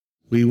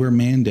We were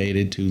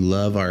mandated to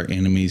love our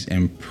enemies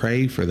and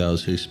pray for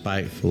those who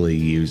spitefully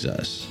use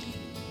us.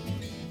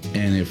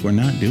 And if we're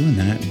not doing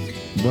that,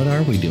 what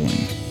are we doing?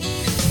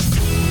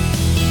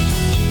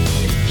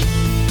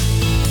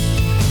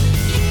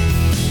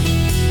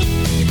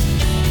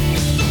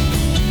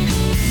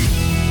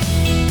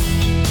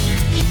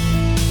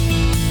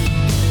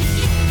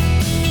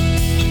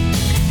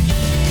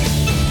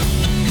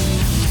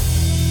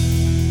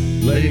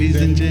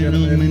 Ladies and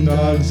gentlemen,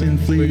 dogs and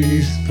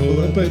fleas,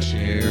 pull up a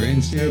chair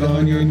and sit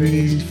on your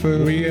knees,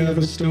 for we have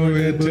a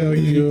story to tell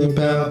you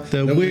about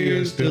that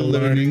we're still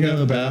learning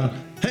about.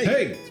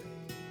 Hey!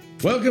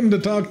 Welcome to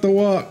Talk the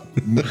Walk.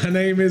 My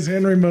name is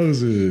Henry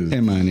Moses.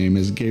 And my name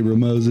is Gabriel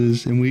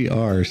Moses, and we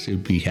are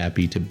super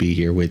happy to be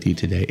here with you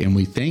today. And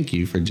we thank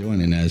you for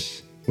joining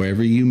us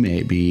wherever you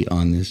may be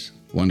on this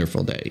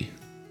wonderful day.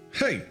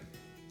 Hey!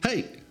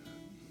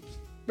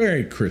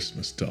 Merry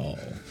Christmas to all.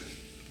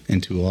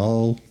 And to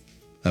all,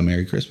 a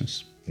Merry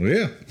Christmas.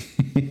 Yeah.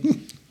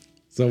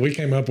 So we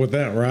came up with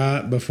that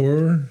right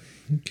before,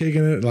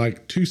 kicking it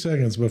like 2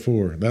 seconds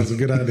before. That's a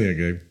good idea,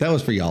 Gabe. That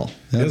was for y'all.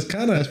 It's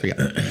kind of. That's for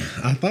y'all.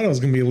 I thought it was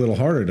going to be a little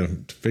harder to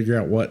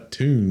figure out what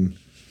tune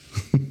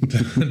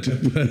to put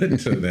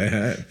to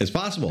that. It's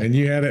possible. And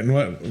you had it in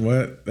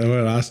what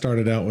I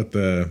started out with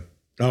the.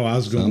 Oh, I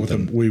was going with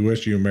the "We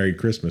Wish You a Merry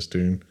Christmas"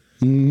 tune.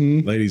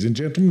 Mm-hmm. Ladies and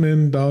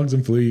gentlemen, dogs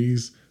and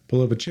fleas,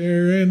 pull up a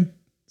chair and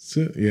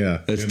sit.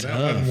 Yeah, that's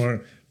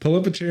tough. Pull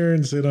up a chair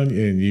and sit on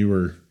you, and you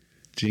were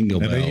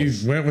Jingle Bells. And then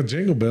you went with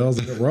Jingle Bells,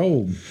 and it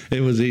rolled.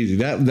 It was easy.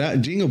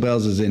 That Jingle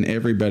Bells is in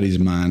everybody's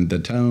mind. The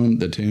tone,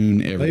 the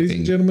tune, everything. Ladies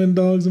and gentlemen,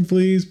 dogs and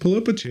fleas, pull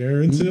up a chair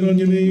and sit on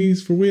your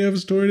knees, for we have a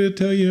story to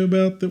tell you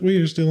about that we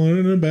are still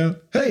learning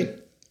about. Hey,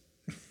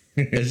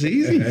 it's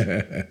easy.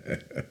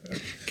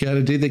 Got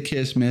to do the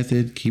KISS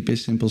method. Keep it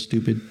simple,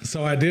 stupid.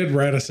 So I did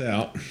rat us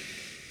out.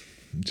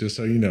 Just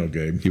so you know,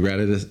 Gabe. You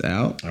ratted us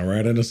out? I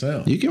ratted us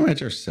out. You can rat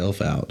yourself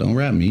out. Don't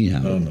rat me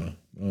out. Oh,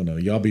 no.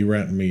 Y'all be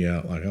ratting me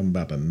out like I'm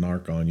about to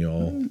narc on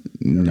y'all.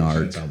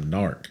 Narc. I'm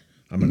narc.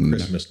 I'm a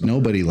Christmas narc.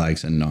 Nobody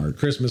likes a narc.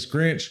 Christmas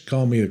Grinch,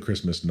 call me the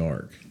Christmas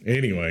narc.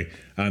 Anyway,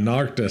 I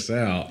narked us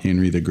out.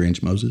 Henry the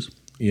Grinch Moses.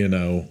 You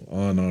know,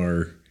 on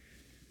our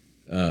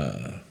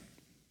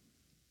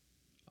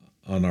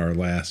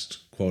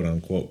last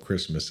quote-unquote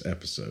Christmas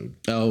episode.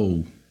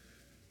 Oh.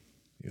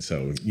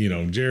 So, you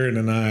know, Jared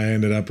and I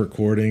ended up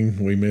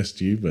recording. We missed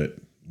you, but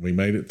we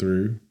made it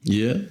through.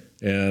 Yeah.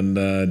 And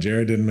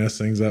Jared didn't mess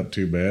things up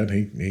too bad.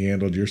 He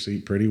handled your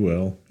seat pretty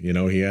well. You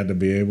know, he had to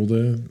be able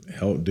to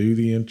help do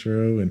the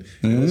intro. And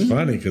it was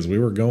funny because we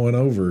were going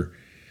over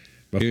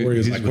before. He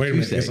was like, wait a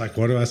minute. He's like,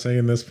 what do I say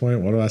in this point?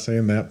 What do I say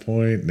in that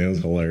point? And it was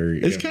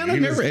hilarious. It's kind of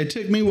never. It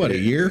took me, a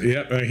year?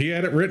 Yep. He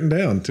had it written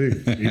down,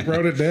 too. He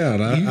wrote it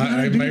down.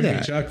 I made me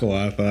chuckle.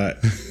 I thought,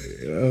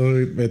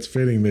 it's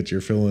fitting that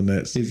you're feeling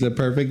that. He's the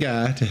perfect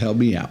guy to help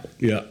me out.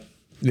 Yeah.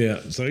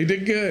 Yeah, so he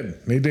did good.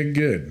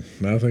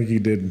 I think he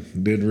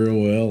did real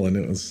well, and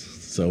it was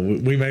so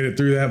we made it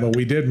through that. But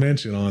we did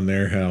mention on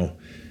there how,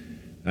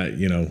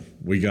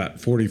 we got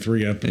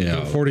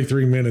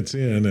 43 minutes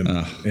in,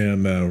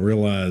 and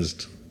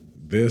realized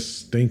this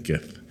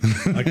stinketh.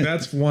 Like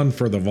that's one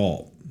for the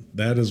vault.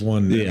 That is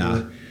one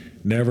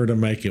never to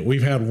make it.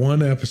 We've had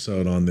one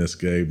episode on this,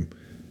 Gabe,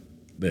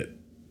 that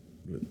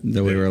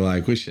we were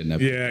like, we shouldn't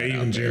have. Yeah,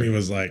 even Jenny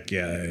was like,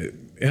 yeah.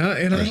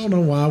 And I don't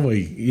know why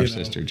our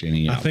sister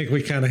Jenny. I think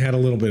we kind of had a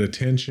little bit of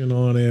tension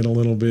on it, a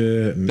little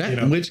bit,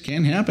 and, which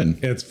can happen.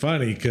 It's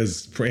funny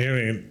because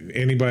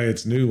anybody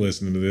that's new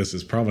listening to this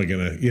is probably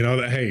gonna,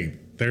 hey,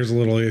 there's a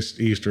little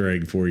Easter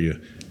egg for you.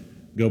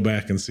 Go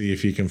back and see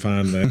if you can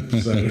find that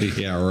episode.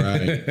 Yeah,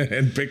 right.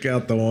 And pick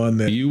out the one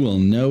that you will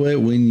know it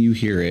when you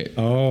hear it.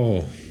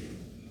 Oh,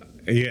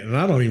 yeah, and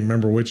I don't even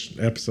remember which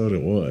episode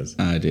it was.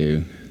 I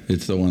do.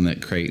 It's the one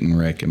that Creighton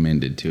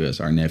recommended to us.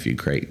 Our nephew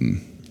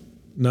Creighton.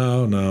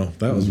 No,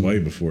 that was way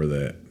before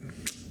that.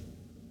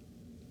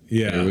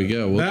 Yeah, there we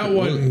go.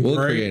 We'll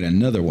great, create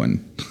another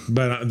one.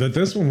 But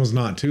this one was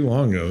not too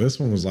long ago. This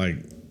one was like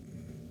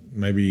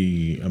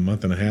maybe a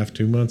month and a half,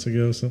 2 months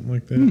ago, something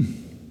like that.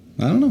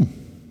 I don't know.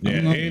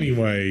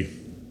 Anyway,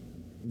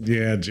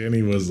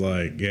 Jenny was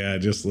like, "Yeah,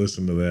 just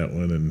listen to that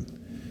one,"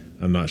 and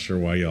I'm not sure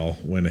why y'all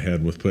went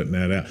ahead with putting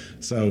that out.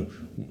 So,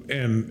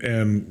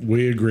 and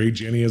we agree.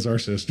 Jenny is our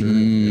sister.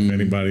 If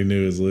anybody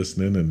new is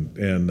listening,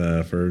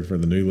 and for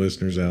the new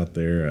listeners out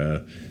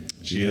there,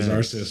 she is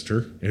our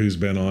sister who's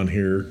been on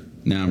here.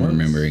 Now I'm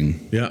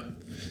remembering. Yeah.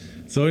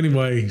 So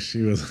anyway,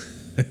 she was.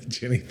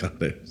 Jenny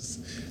thought it was.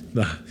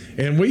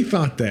 And we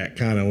thought that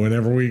kind of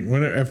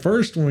at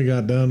first when we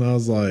got done, I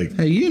was like,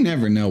 "Hey, you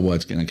never know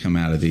what's going to come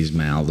out of these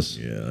mouths."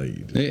 Yeah,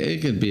 you do.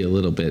 It could be a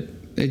little bit.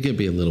 It could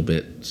be a little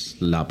bit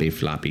sloppy,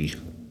 floppy.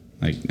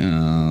 Like,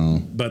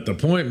 oh. But the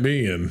point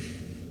being,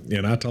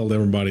 and I told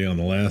everybody on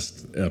the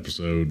last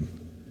episode,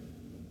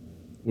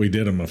 we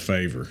did them a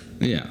favor.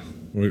 Yeah.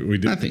 We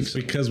did. I think so.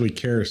 Because we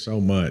care so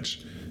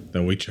much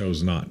that we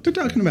chose not to. We're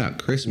talking about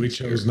Christmas. We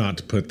chose not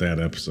to put that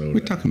episode.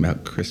 We're talking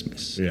about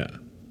Christmas. Yeah.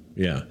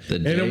 Yeah. The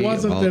and day it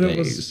wasn't of all that days.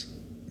 It was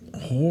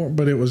horrible,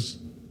 but it was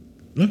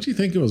don't you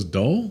think it was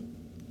dull?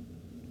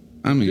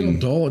 I mean,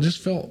 Dull. It just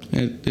felt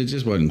it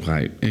just wasn't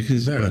quite.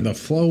 the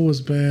flow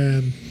was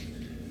bad.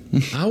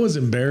 I was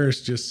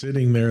embarrassed just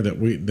sitting there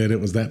that it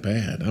was that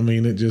bad. I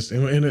mean, it just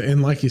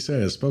and like you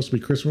said, it's supposed to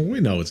be Christmas. We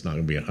know it's not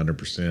going to be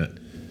 100%.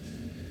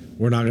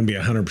 We're not going to be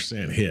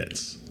 100%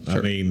 hits. Sure.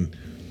 I mean,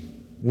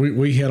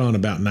 we hit on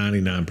about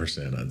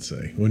 99%. I'd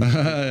say.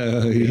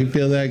 You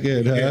feel that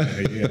good, huh?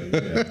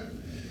 Yeah.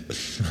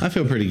 I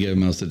feel pretty good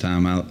most of the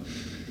time.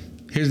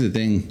 Here's the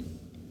thing: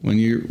 when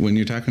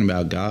you're talking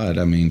about God,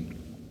 I mean,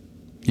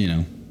 you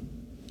know,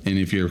 and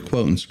if you're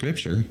quoting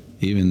scripture,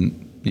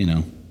 even, you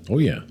know, oh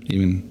yeah,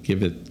 even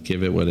give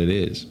it what it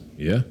is.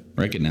 Yeah,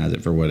 recognize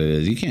it for what it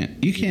is. You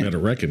can't. You gotta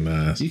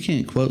recognize. You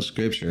can't quote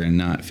scripture and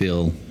not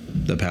feel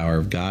the power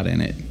of God in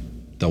it.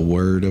 The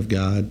word of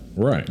God,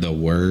 right? The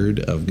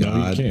word of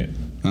God. No, you can't.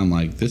 I'm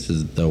like, this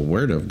is the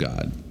word of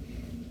God.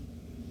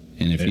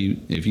 And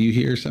if you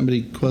hear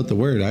somebody quote the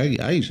word,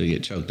 I usually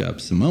get choked up.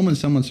 It's the moment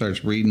someone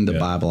starts reading the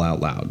Bible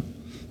out loud,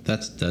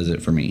 that does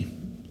it for me.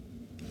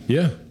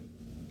 Yeah,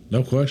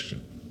 no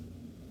question.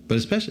 But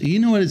especially, you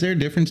know what? Is there a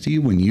difference to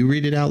you when you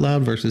read it out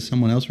loud versus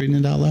someone else reading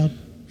it out loud?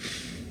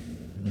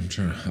 I'm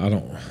trying. I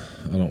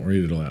don't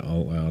read it out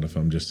loud if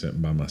I'm just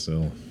sitting by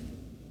myself.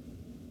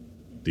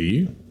 Do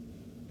you?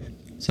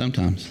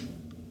 Sometimes,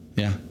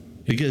 yeah.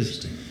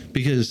 Because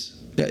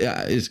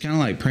it's kind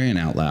of like praying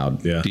out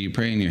loud. Yeah. Do you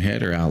pray in your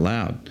head or out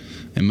loud?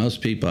 And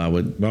most people, I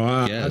would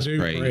guess,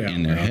 pray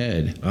in their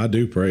head. I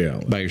do pray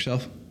out loud. By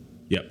yourself?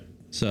 Yep.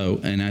 So,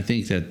 and I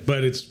think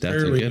that's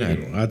fairly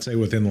new. I'd say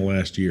within the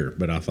last year,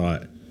 but I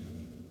thought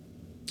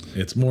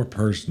it's more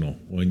personal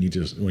when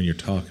you're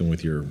talking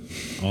with your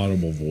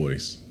audible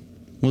voice.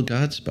 Well,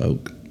 God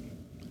spoke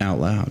out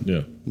loud.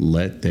 Yeah.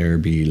 Let there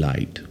be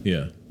light.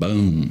 Yeah.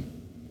 Boom.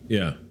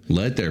 Yeah.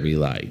 Let there be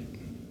light.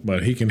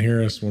 But he can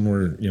hear us when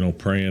we're,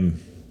 praying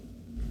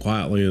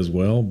quietly as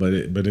well. But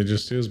it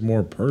just is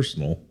more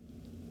personal.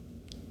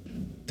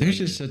 There's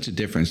just such a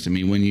difference to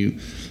me when you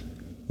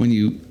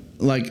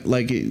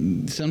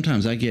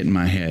sometimes I get in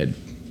my head.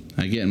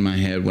 I get in my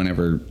head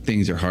whenever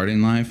things are hard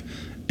in life,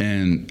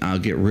 and I'll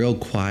get real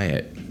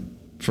quiet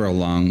for a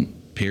long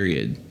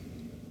period.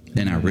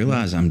 And I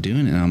realize I'm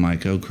doing it. And I'm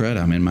like, oh, crud,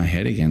 I'm in my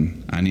head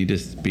again. I need to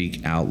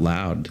speak out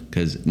loud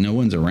because no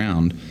one's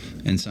around.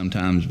 And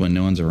sometimes when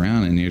no one's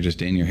around and you're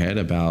just in your head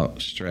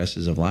about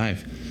stresses of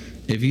life,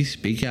 if you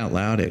speak out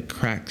loud, it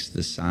cracks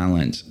the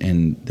silence.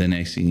 And the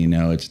next thing you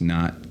know, it's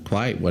not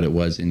quite what it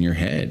was in your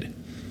head.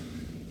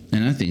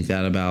 And I think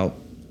that about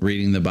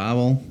reading the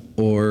Bible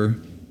or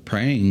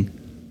praying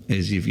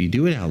is if you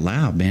do it out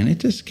loud, man, it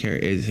just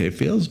it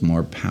feels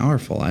more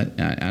powerful. I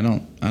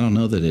don't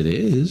know that it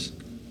is.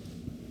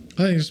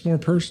 I think it's more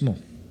personal.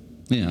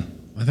 Yeah.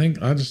 I think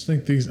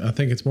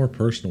it's more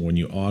personal when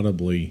you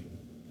audibly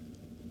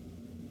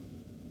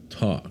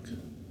talk.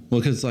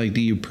 Well, because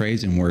do you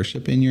praise and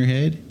worship in your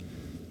head,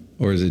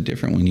 or is it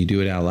different when you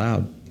do it out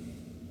loud?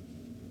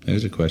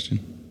 There's a question.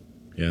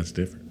 Yeah, it's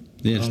different.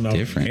 Yeah, it's different.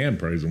 If you can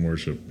praise and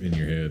worship in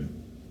your head.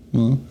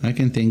 Well, I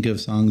can think of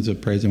songs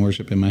of praise and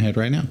worship in my head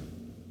right now.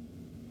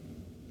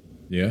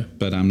 Yeah.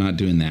 But I'm not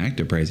doing the act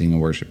of praising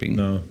and worshiping.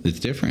 No. It's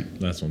different.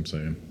 That's what I'm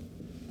saying.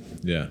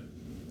 Yeah.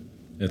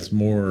 It's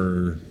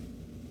more...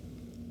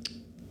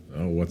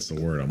 Oh, what's the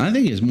word? I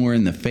think it's more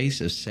in the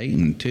face of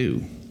Satan,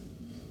 too.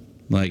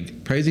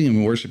 Praising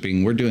and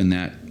worshiping, we're doing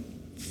that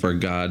for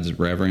God's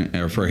reverence,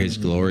 or for his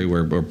glory.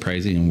 We're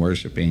praising and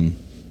worshiping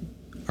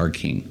our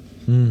King.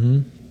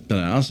 Mm-hmm. But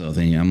I also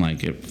think,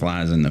 it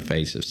flies in the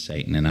face of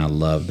Satan, and I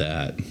love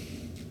that.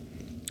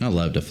 I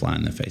love to fly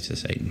in the face of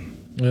Satan.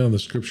 Well, the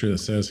scripture that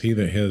says, he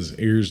that has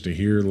ears to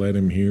hear, let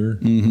him hear.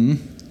 Mm-hmm.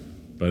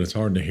 But it's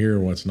hard to hear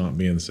what's not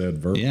being said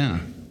verbally. Yeah.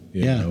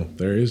 You know,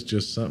 there is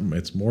just something,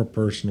 it's more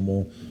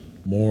personal,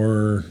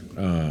 more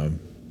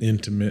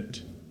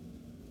intimate,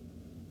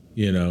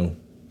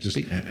 just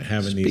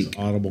having these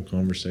audible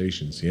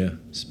conversations. Yeah.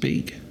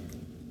 Speak.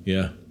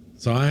 Yeah.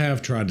 So I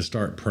have tried to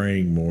start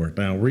praying more.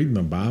 Now, reading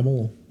the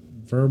Bible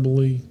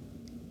verbally,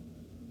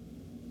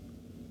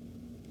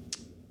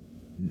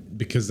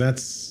 because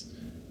that's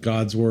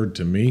God's word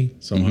to me.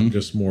 So I'm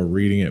just more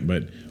reading it.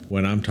 But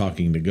when I'm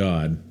talking to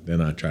God, then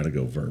I try to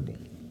go verbal.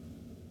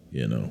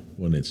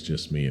 When it's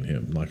just me and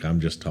him, I'm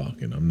just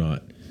talking.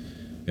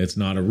 It's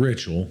not a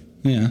ritual.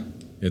 Yeah.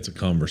 It's a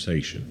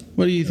conversation.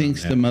 What do you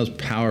think's the most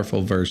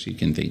powerful verse you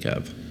can think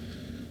of?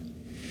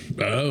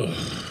 Oh,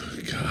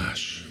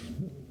 gosh.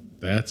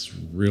 That's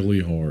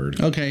really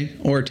hard. Okay.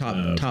 Or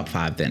top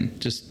five then.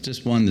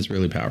 Just one that's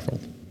really powerful.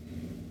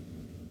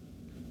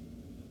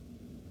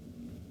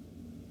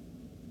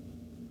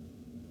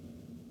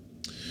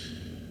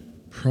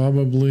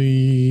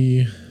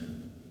 Probably...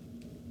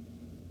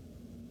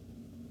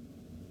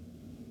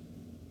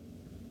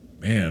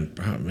 Man,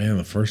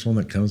 the first one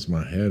that comes to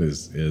my head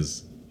is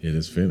it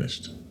is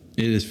finished.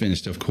 It is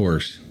finished, of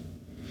course.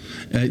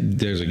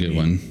 There's a good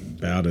one.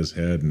 Bowed his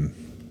head and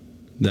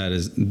that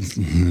is,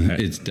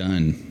 it's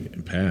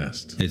done.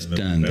 Passed. It's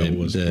done.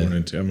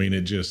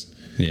 It just.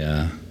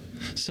 Yeah.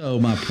 So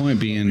my point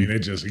being, it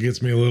just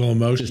gets me a little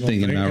emotional Just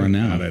thinking about it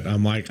now. it.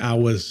 I'm like, I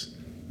was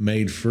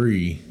made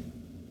free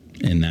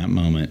in that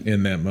moment,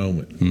 in that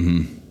moment.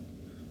 Mm-hmm.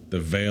 The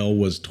veil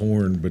was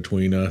torn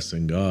between us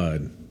and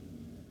God.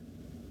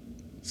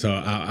 So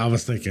I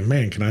was thinking,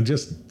 man, can I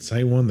just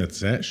say one that's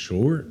that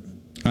short?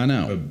 I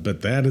know.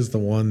 But that is the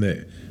one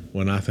that,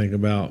 when I think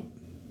about,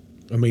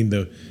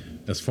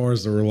 as far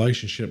as the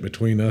relationship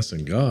between us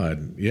and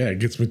God, yeah, it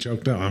gets me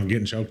choked up. I'm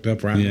getting choked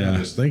up right now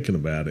just thinking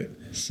about it.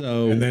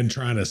 So, and then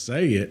trying to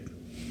say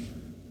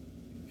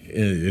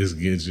it's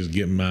just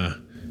getting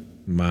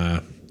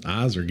my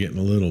eyes are getting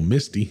a little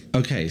misty.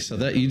 okay, so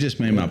that you just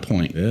made my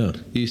point. Yeah.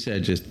 You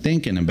said just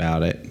thinking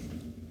about it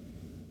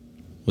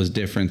was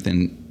different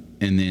than,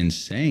 and then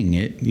saying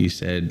it. You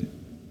said,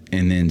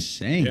 and then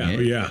saying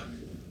it. Yeah.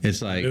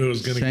 It's like It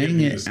was gonna saying get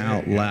me it to say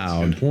out Yeah, that's a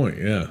loud good point.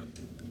 Yeah.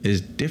 is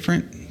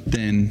different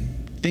than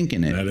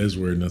thinking it. That is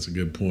weird. And that's a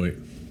good point.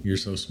 You're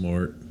so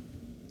smart.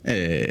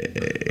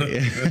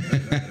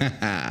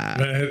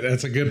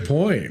 That's a good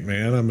point,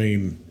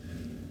 man.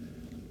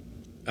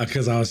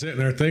 Because I was sitting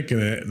there thinking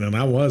it, and then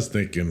I was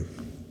thinking,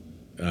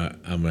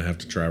 I'm gonna have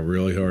to try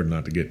really hard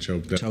not to get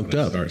choked up. when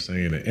I start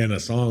saying it. And a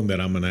song that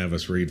I'm gonna have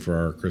us read for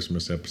our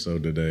Christmas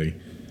episode today.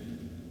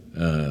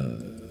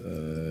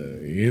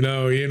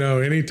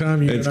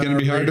 Anytime It's going to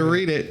be hard to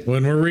read it.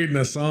 when we're reading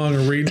a song or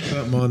reading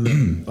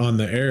something on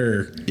the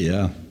air.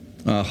 Yeah.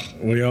 Oh,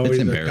 We always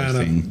it's kind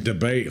embarrassing. of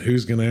debate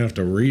who's going to have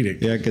to read it.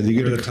 Yeah, 'cause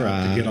you're We're gonna the type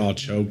cry. to get all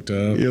choked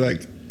up. You're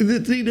like,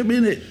 need a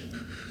minute.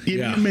 Give me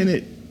Yeah. a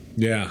minute.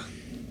 Yeah.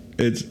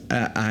 It's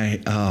I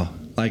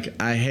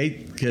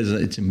hate because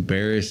it's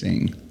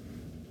embarrassing.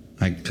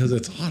 Like, Because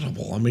it's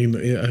audible.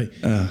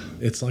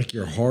 It's like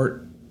your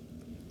heart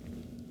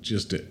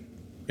just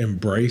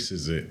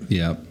embraces it.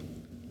 yeah.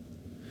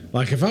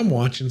 Like if I'm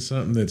watching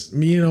something that's, I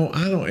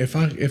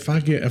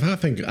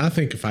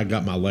think if I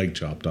got my leg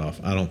chopped off,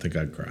 I don't think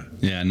I'd cry.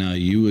 Yeah, no,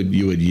 you would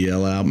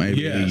yell out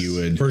maybe. Yes, You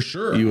would for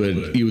sure You I would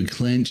would. you would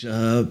clench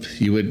up.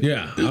 You would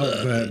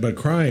But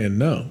crying,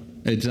 no.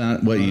 It's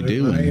not what you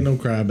do. I ain't no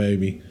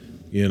crybaby.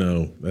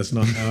 That's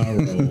not how I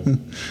roll.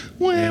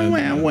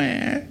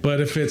 Wah.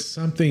 But if it's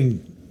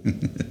something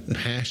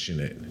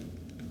passionate,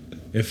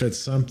 if it's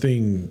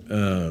something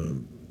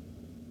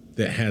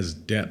that has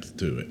depth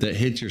to it, That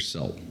hits your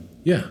soul.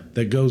 yeah,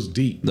 that goes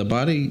deep. The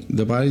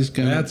body's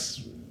gonna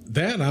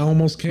That I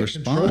almost can't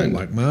Respond. control.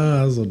 Like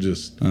my eyes will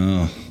just.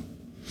 Oh.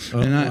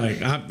 And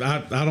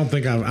I don't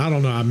think I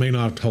don't know. I may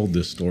not have told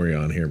this story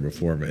on here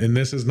before, and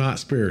this is not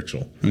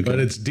spiritual, but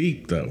it's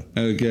deep though.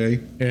 Okay.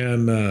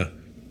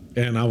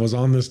 And I was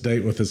on this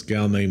date with this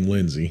gal named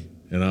Lindsay,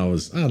 and I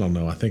don't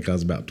know, I think I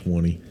was about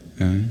 20.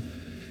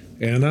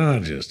 And I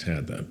just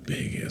had the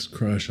biggest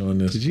crush on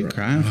this Did you girl.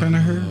 cry in front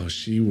of her? Oh,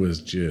 she was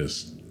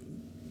just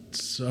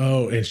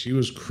and she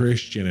was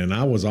Christian, and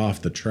I was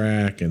off the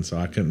track, and so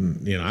I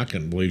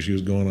couldn't believe she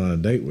was going on a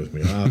date with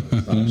me. I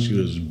thought she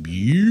was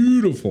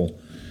beautiful.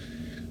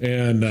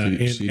 And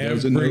she in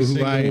doesn't know every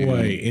who I single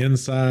am. way,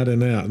 inside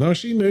and out. No,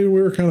 she knew we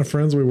were kind of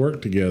friends. We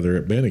worked together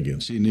at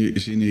Bennigan's. She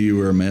knew you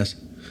were a mess.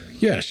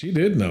 Yeah, she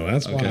did know.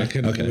 That's why I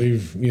couldn't Okay.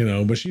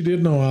 believe, but she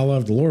did know I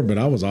loved the Lord, but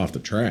I was off the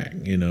track,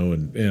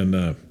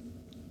 and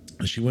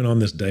she went on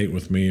this date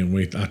with me, and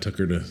I took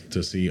her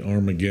to see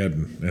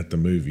Armageddon at the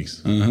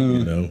movies,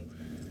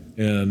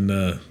 and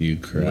You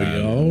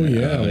cried.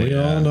 we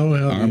all know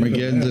how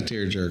Armageddon's a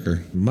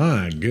tearjerker.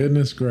 My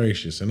goodness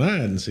gracious. And I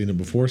hadn't seen it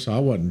before, so I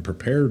wasn't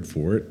prepared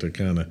for it to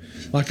kind of,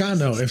 like, I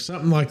know if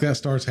something like that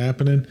starts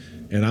happening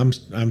and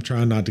I'm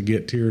trying not to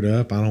get teared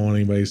up, I don't want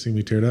anybody to see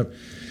me teared up.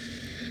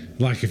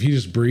 Like if you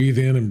just breathe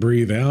in and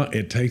breathe out,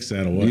 it takes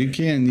that away. You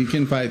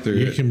can fight through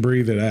You it. can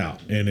breathe it out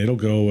and it'll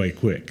go away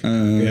quick.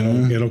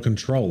 It'll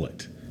control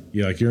it.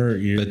 You're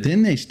But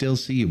then they still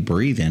see you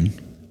breathing.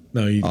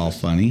 no, you All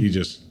funny. You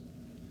just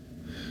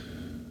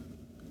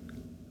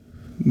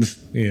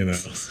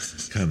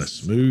kind of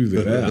smooth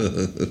it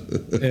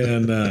out.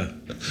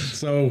 And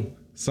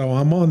so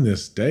I'm on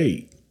this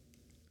date,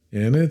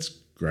 and it's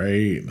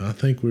great. And I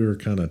think we were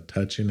kind of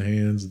touching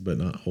hands, but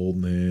not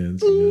holding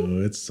hands.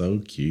 It's so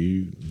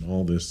cute and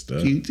all this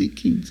stuff.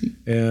 Cutesy.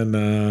 And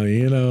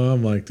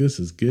I'm like, this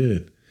is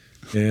good.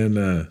 And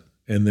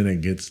then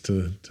it gets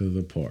to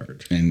the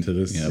part, And- to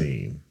the yep.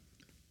 scene.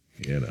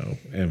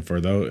 And for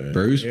those,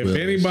 Bruce if Willis.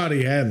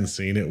 anybody hadn't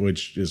seen it,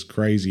 which is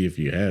crazy if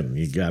you hadn't,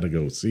 you got to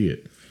go see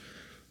it.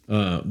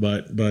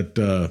 But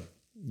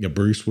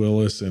Bruce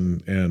Willis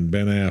and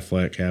Ben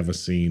Affleck have a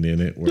scene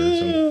in it where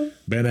so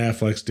Ben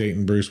Affleck's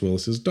dating Bruce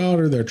Willis's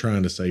daughter. They're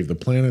trying to save the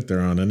planet.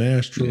 They're on an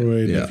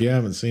asteroid. Yeah. If you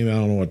haven't seen it, I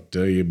don't know what to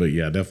tell you, but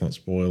yeah, definite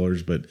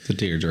spoilers. But It's a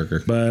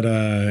tearjerker. but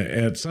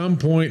at some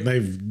point,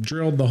 they've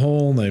drilled the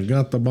hole and they've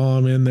got the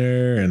bomb in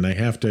there, and they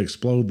have to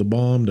explode the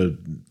bomb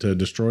to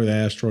destroy the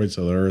asteroid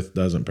so the Earth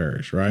doesn't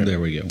perish, right? There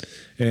we go.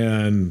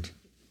 And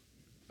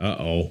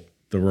the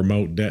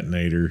remote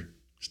detonator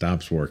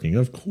stops working.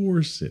 Of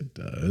course it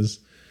does.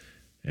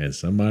 And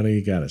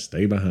somebody got to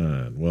stay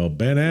behind. Well,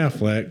 Ben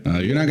Affleck,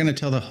 You're not going to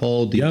tell the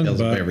whole young details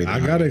of buck, everything. I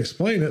got to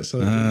explain it so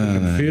that you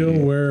can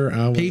feel where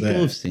I was People at.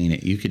 have seen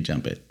it. You could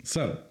jump it.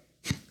 So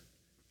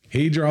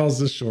He draws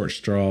the short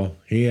straw.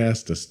 He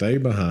has to stay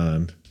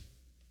behind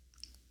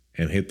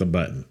and hit the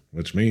button,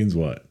 which means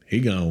what? He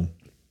gone.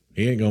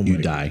 He ain't gonna You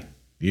make die. it.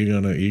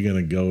 You're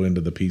gonna go into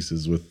the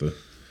pieces with the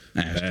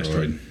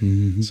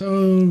Asteroid.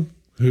 So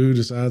who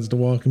decides to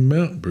walk him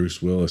out?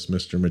 Bruce Willis,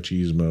 Mr.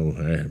 Machismo.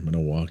 Hey, I'm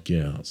gonna walk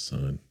you out,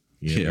 son.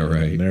 Yeah,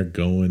 right. And they're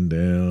going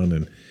down,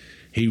 and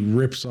he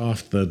rips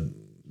off the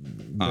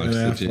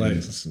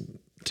oxygen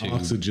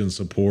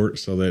support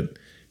so that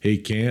he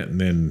can't,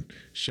 and then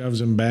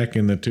shoves him back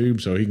in the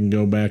tube so he can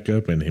go back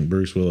up, and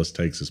Bruce Willis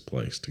takes his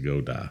place to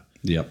go die.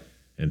 Yep.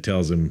 And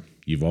tells him,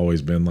 "You've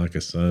always been like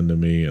a son to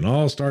me," and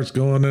all starts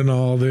going in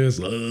all this.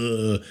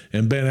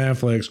 And Ben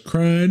Affleck's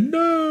crying,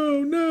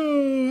 "No,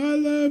 I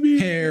love you,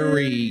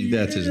 Harry."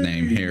 That's his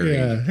name, Harry.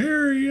 Yeah,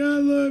 Harry, I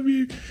love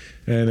you.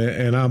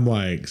 And I'm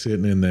like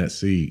sitting in that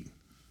seat,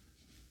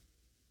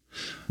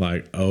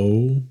 like,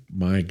 oh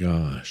my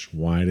gosh,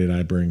 why did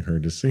I bring her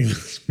to see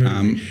this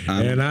movie?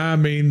 And I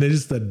mean,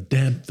 just the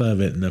depth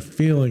of it and the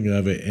feeling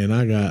of it. And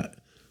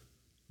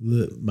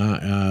my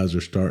eyes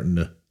are starting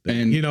to,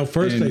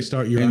 first they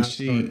start, your eyes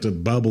start to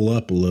bubble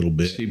up a little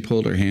bit. She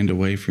pulled her hand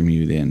away from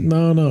you then.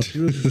 No, she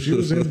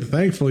was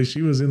thankfully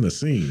she was in the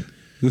scene.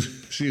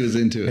 She was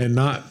into it. And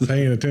not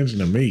paying attention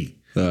to me.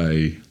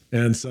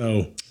 And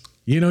so,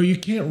 you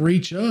can't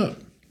reach up.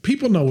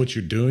 People know what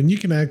you're doing. You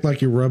can act like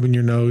you're rubbing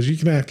your nose. You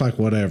can act like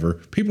whatever.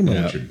 People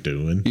know what you're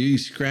doing. You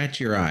scratch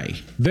your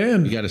eye.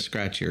 Then you got to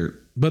scratch your.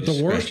 But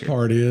the worst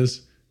part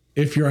is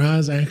if your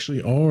eyes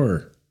actually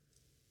are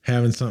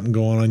having something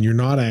going on, you're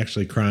not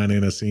actually crying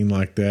in a scene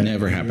like that.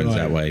 Never happens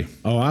that way.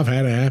 Oh, I've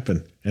had it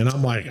happen. And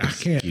I'm like, I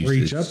can't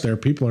reach up there.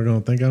 People are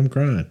going to think I'm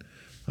crying.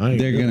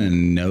 They're going to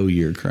know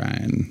you're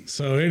crying.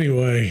 So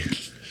anyway,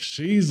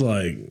 she's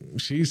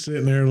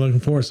sitting there looking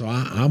for it. So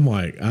I'm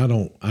like, I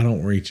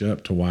don't reach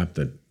up to wipe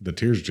the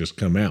tears just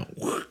come out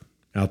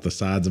the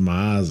sides of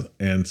my eyes.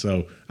 And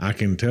so I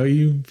can tell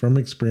you from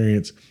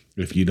experience,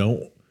 if you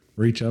don't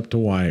reach up to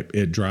wipe,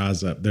 it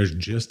dries up. There's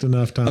just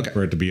enough time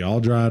for it to be all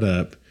dried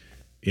up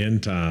in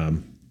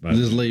time.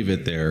 Just leave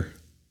it there.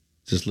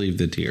 Just leave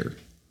the tear.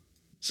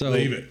 So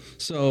leave it.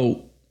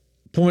 So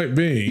point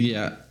being,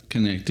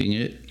 connecting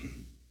it.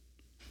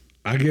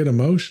 I get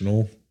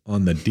emotional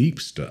on the deep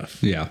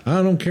stuff. Yeah.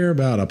 I don't care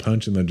about a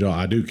punch in the jaw.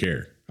 I do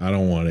care. I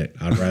don't want it.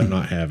 I'd rather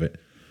not have it.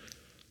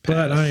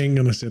 But I ain't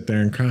going to sit there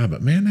and cry.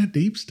 But man, that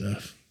deep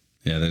stuff.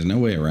 Yeah, there's no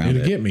way around it.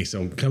 It'll get me.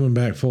 So coming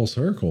back full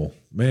circle,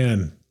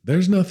 man,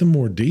 there's nothing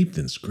more deep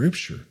than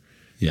scripture.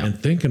 Yeah. And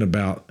thinking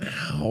about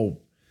how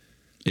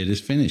it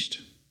is finished.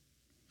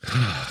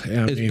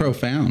 It's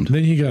profound.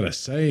 Then you got to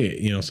say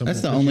it. That's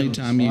the only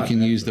time you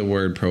can use the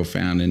word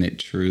profound and it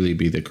truly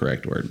be the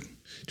correct word.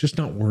 Just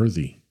not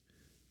worthy.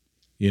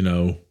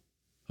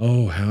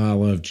 Oh, how I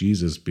love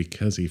Jesus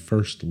because he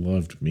first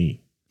loved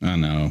me. I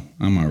know.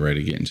 I'm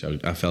already getting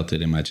choked. I felt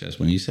it in my chest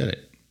when you said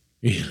it.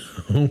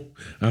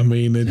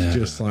 It's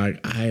just like,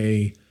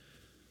 I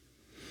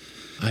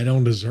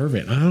don't deserve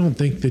it. I don't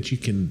think that you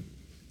can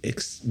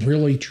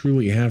really,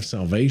 truly have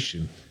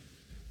salvation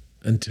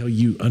until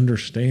you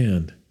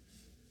understand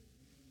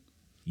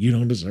you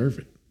don't deserve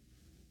it.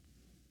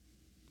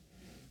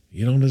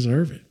 You don't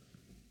deserve it.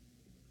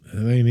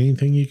 There ain't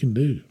anything you can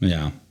do.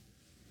 Yeah.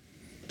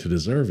 To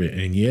deserve it,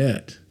 and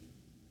yet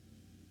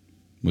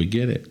we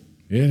get it.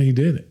 Yeah, he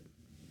did it.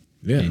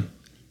 Yeah.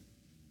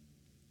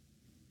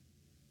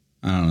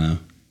 I don't know.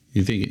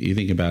 You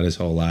think about his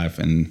whole life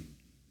and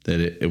that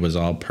it was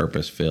all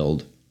purpose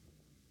filled.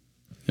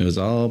 It was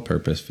all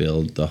purpose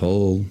filled the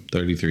whole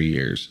 33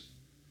 years.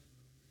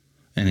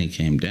 And he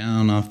came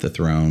down off the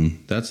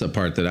throne. That's the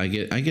part that I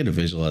get a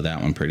visual of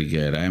that one pretty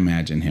good. I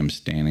imagine him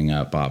standing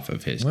up off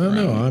of his throne.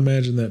 I know. I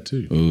imagine that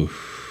too.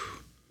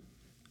 Oof.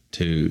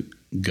 To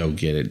go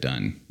get it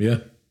done.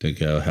 Yeah. To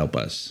go help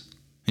us.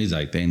 He's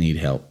like, they need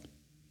help.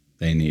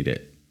 They need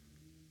it.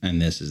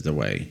 And this is the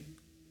way.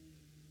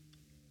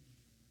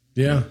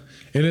 Yeah.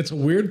 And it's a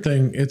weird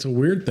thing. It's a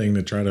weird thing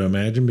to try to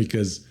imagine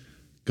because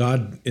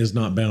God is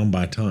not bound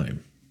by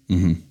time.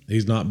 Mm-hmm.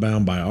 He's not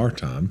bound by our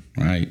time.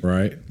 Right.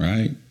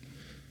 Right.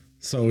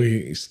 So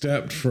he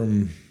stepped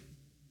from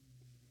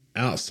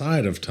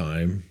outside of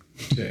time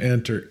to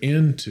enter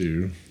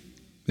into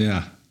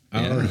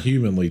our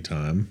humanly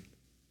time.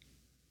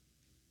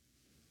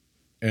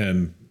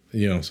 And,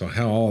 so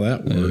how all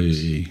that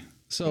works.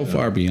 So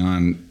far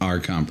beyond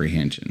our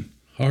comprehension.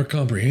 Our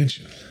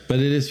comprehension. But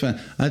it is fun.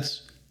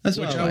 That's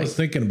what I was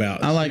thinking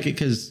about. I like it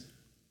because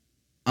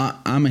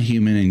I'm a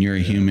human and you're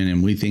a human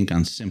and we think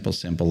on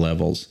simple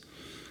levels.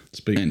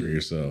 Speak for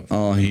yourself.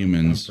 All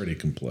humans. I'm pretty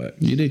complex.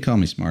 You did call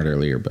me smart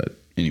earlier, but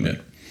anyway.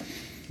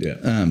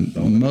 Yeah.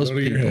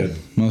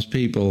 Most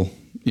people,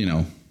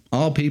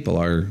 all people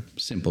are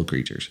simple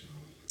creatures.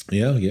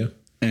 Yeah.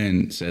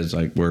 And says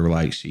like we're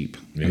like sheep,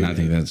 and I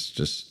think that's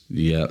just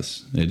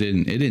yes. It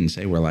didn't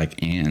say we're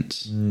like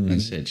ants. Mm-hmm.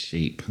 It said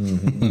sheep.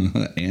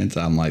 Mm-hmm. Ants.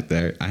 I'm like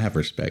there. I have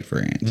respect for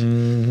ants,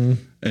 mm-hmm.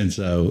 And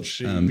so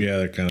sheep.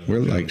 They're kind of. We're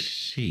like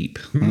sheep.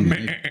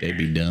 They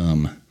be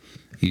dumb.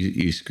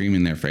 You scream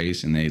in their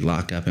face and they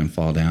lock up and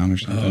fall down or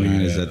something.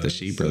 Right? Is that the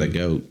sheep or the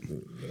goat?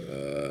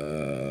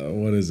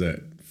 what is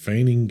that?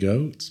 Fainting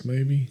goats,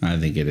 maybe? I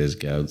think it is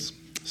goats.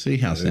 See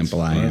how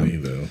simple I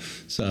am. Though.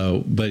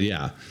 So, but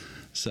yeah.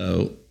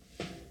 So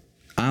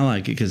I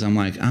like it because I'm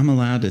like, I'm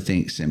allowed to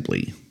think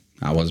simply.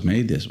 I was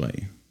made this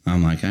way.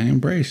 I'm like, I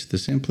embrace the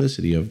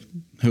simplicity of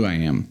who I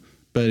am.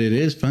 But it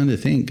is fun to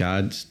think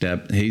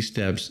he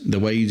steps, the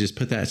way you just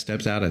put that,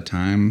 steps out of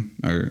time,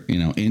 or,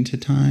 into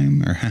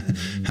time, or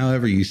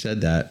however you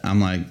said that.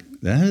 I'm like,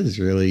 that is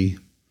really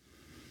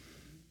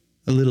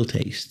a little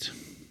taste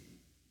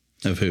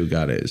of who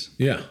God is.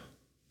 Yeah.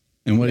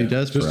 And what he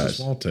does for just a us.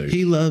 small taste.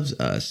 He loves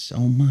us so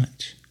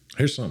much.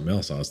 Here's something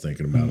else I was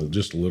thinking about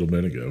just a little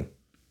bit ago.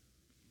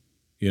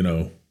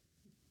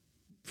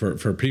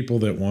 For people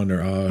that wonder,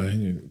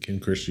 can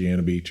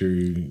Christianity be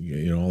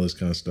true? All this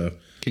kind of stuff.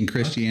 Can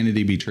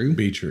Christianity be true?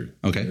 Be true.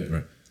 Okay.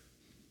 Right.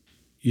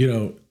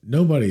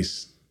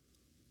 Nobody's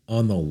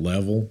on the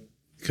level,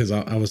 because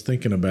I was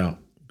thinking about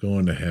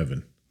going to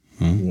heaven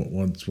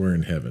once we're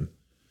in heaven.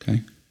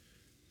 Okay.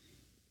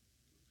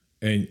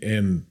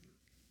 And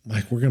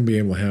like we're going to be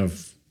able to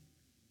have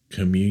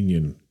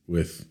communion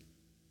with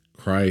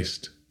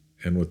Christ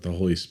and with the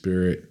Holy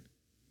Spirit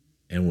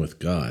and with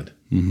God.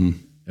 Mm-hmm.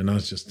 And I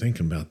was just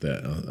thinking about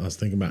that. I was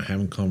thinking about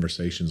having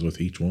conversations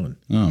with each one.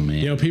 Oh,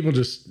 man. People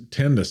just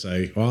tend to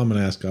say, I'm going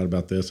to ask God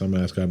about this. I'm going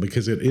to ask God,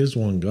 because it is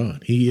one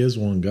God. He is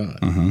one God.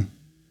 Uh-huh.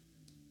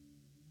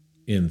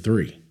 In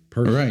three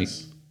persons. Right.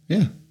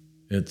 Yeah.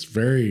 It's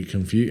very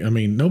confusing. I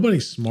mean,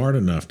 nobody's smart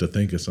enough to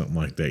think of something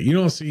like that. You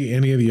don't see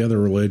any of the other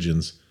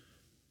religions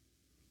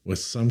with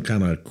some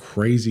kind of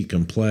crazy,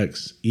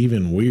 complex,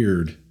 even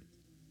weird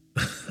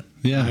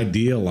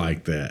idea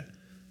like that.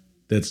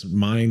 That's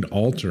mind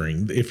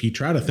altering. If you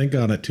try to think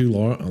on it too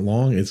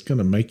long, it's going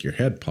to make your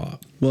head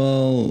pop.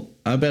 Well,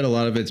 I bet a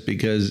lot of it's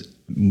because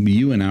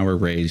you and I were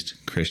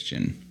raised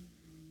Christian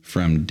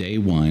from day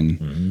one.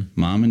 Mm-hmm.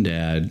 Mom and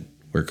dad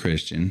were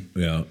Christian.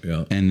 Yeah.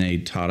 And they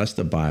taught us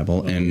the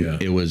Bible,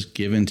 and it was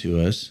given to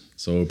us.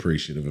 So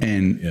appreciative of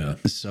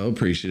it. So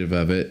appreciative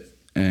of it.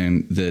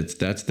 And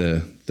that's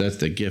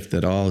the gift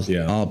that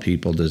all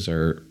people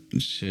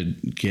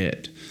should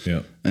get.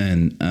 Yeah.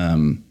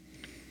 And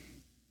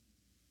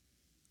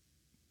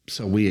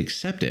so we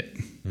accept it.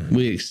 Mm-hmm.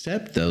 We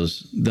accept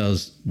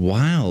those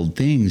wild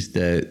things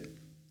that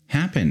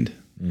happened,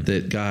 mm-hmm.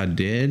 that God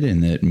did,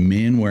 and that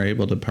men were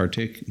able to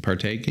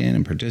partake in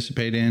and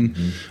participate in.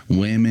 Mm-hmm.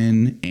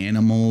 Women,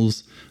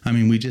 animals. I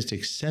mean, we just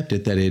accept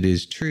it that it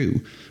is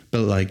true.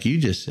 But like you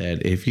just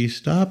said, if you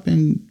stop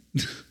and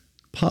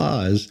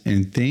pause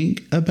and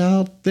think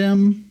about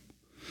them,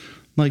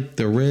 like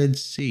the Red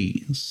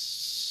Sea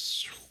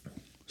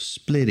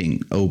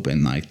splitting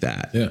open like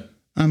that. Yeah.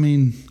 I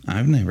mean,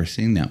 I've never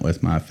seen that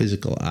with my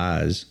physical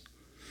eyes.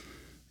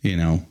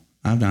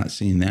 I've not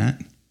seen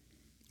that.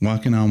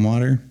 Walking on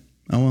water,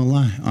 I won't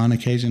lie. On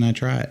occasion, I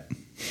try it.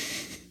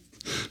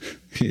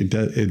 It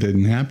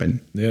didn't happen.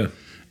 Yeah.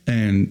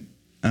 And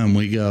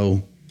we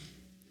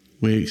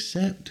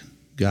accept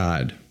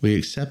God. We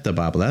accept the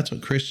Bible. That's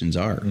what Christians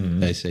are. Mm-hmm.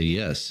 They say,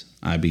 yes,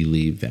 I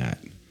believe that.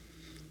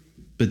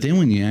 But then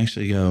when you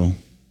actually go,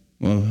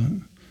 well,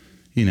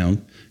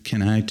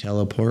 can I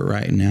teleport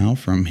right now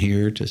from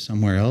here to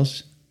somewhere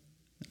else?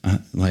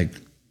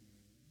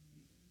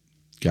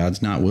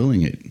 God's not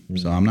willing it. Mm-hmm.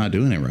 So I'm not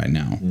doing it right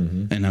now.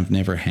 Mm-hmm. And I've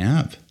never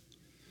have.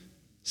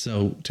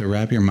 So to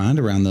wrap your mind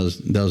around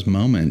those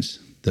moments,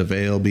 the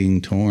veil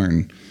being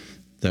torn,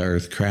 the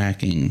earth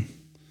cracking,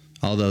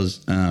 all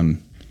those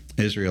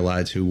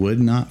Israelites who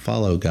would not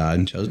follow God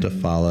and chose mm-hmm.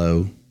 to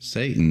follow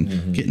Satan,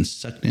 mm-hmm. getting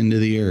sucked into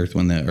the earth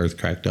when the earth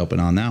cracked open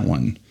on that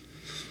one.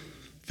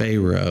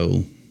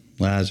 Pharaoh,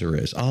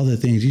 Lazarus, all the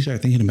things, you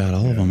start thinking about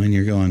all of them, and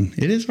you're going,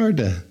 it's hard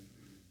to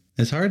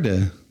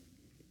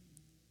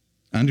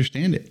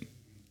understand it.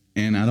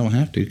 And I don't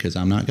have to, because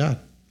I'm not God.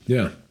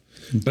 Yeah.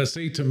 But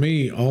see, to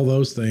me, all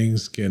those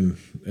things can,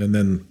 and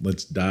then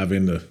let's dive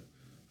into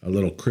a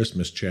little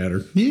Christmas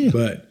chatter. Yeah.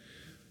 But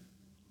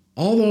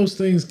all those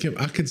things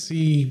I could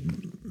see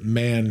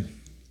man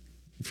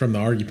from the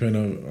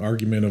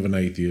argument of an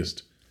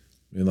atheist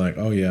being like,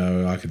 oh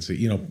yeah, I could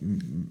see,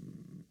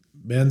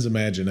 men's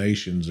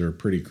imaginations are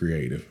pretty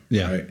creative.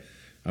 Yeah. Right?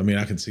 I mean,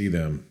 I can see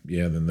them.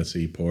 Yeah. Then the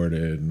sea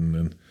parted, and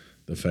then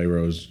the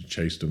pharaohs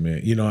chased them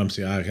in. I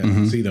can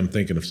mm-hmm. see them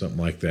thinking of something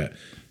like that.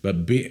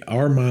 But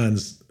our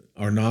minds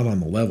are not on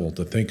the level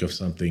to think of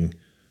something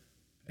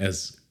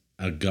as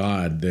a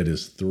God that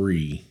is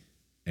three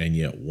and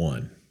yet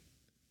one.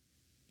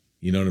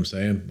 You know what I'm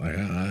saying? Like,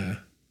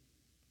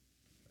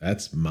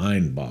 that's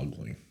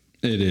mind-boggling.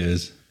 It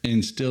is.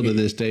 And still to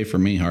this day, for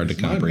me, hard to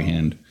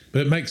comprehend.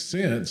 But it makes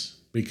sense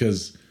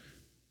because,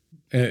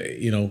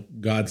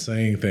 God's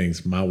saying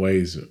things, my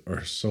ways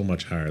are so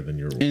much higher than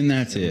your ways. And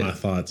that's it. My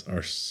thoughts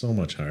are so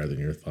much higher than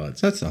your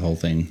thoughts. That's the whole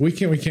thing. We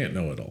can't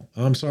know it all.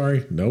 I'm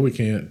sorry. No, we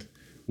can't.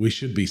 We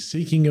should be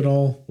seeking it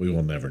all. We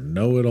will never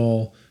know it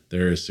all.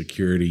 There is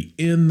security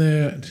in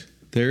that.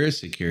 There is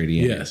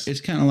security in it.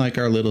 It's kind of like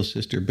our little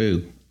sister,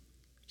 Boo.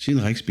 She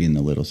likes being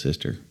the little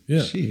sister.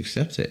 Yeah. She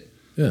accepts it.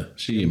 Yeah.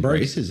 She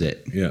embraces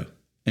it. Yeah.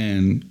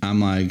 And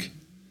I'm like,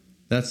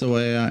 That's the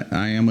way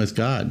I am with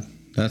God.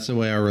 That's the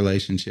way our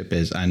relationship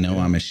is. I know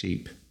I'm a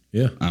sheep.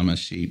 Yeah. I'm a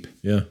sheep.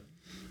 Yeah.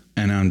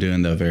 And I'm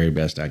doing the very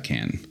best I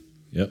can.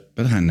 Yep.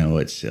 But I know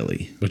it's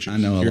silly. But your I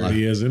know a lot.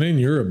 security isn't in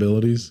your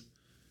abilities.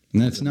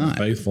 And it's not.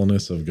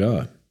 Faithfulness of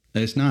God.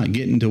 It's not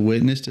getting to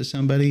witness to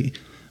somebody.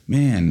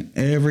 Man,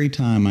 every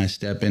time I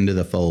step into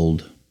the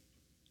fold,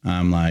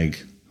 I'm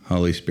like,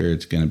 Holy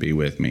Spirit's going to be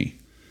with me.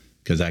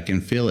 Because I can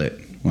feel it.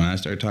 When I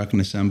start talking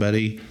to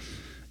somebody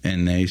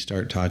and they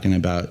start talking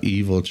about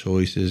evil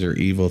choices or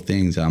evil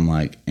things, I'm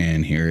like,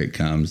 and here it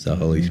comes, the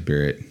Holy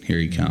Spirit. Here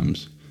he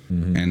comes.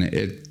 And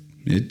it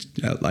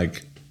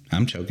like,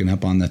 I'm choking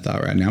up on the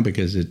thought right now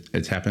because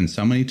it's happened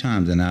so many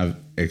times and I've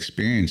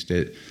experienced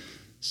it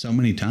so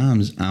many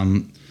times.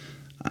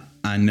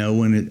 I know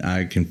when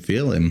I can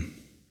feel him,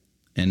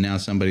 and now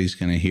somebody's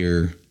going to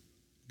hear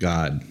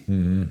God.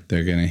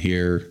 They're going to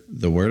hear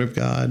the word of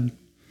God,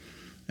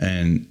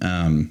 and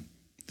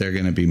they're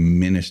going to be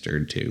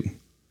ministered to.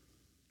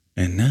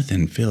 And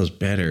nothing feels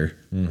better.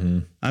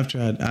 I've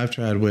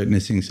tried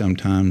witnessing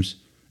sometimes,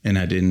 and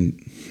I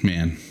didn't.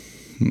 Man,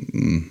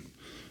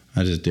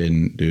 I just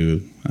didn't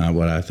do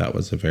what I thought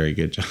was a very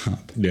good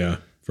job. Yeah,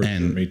 for sure.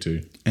 Me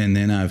too. And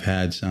then I've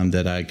had some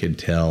that I could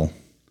tell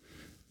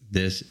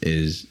this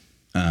is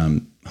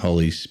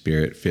Holy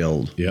Spirit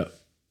filled. Yep.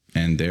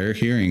 And they're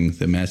hearing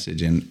the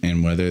message,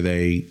 and whether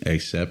they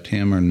accept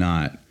him or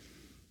not,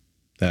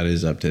 that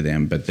is up to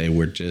them. But they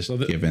were just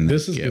given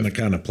this is going to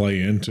kind of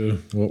play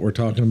into what we're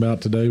talking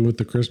about today with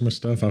the Christmas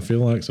stuff, I feel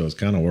like. So it's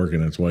kind of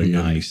working its way in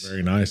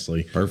very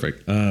nicely.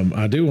 Perfect.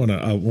 I do want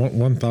to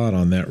one thought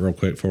on that real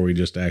quick before we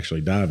just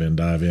actually dive in.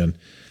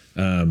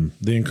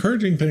 The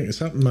encouraging thing is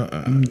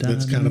something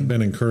that's kind of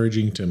been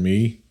encouraging to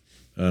me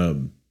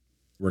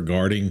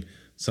regarding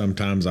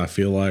sometimes I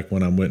feel like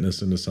when I'm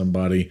witnessing to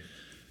somebody,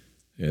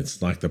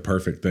 it's like the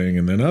perfect thing.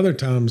 And then other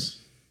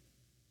times,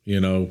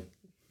 I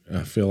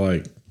feel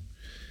like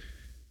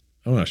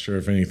I'm not sure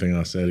if anything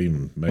I said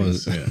even made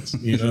sense.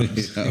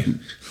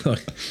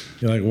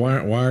 Like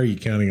why are you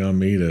counting on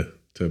me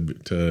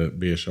to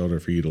be a shoulder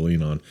for you to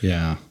lean on?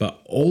 Yeah.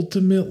 But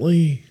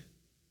ultimately,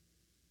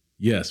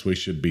 yes, we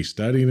should be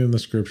studying in the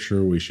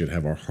scripture. We should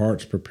have our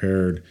hearts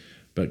prepared,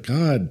 but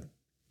God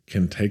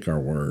can take our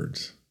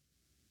words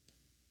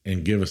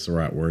and give us the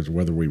right words,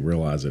 whether we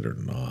realize it or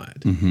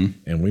not.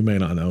 And we may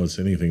not notice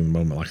anything in the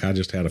moment. Like I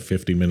just had a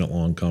 50-minute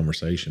long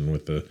conversation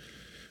with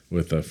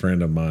a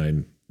friend of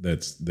mine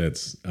that's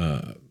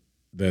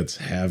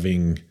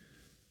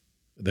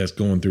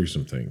going through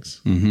some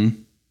things. The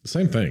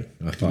same thing.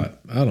 I thought,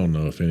 I don't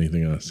know if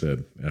anything I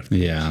said after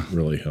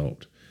really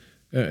helped.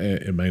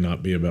 It may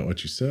not be about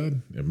what you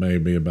said. It may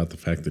be about the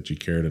fact that you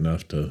cared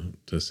enough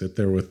to sit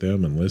there with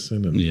them and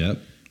listen. And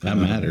that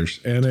matters.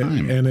 And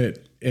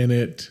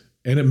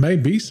it may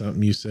be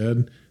something you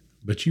said,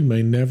 but you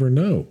may never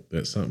know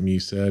that something you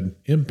said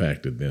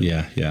impacted them.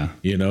 Yeah.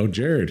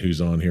 Jared, who's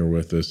on here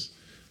with us,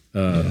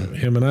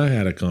 him and I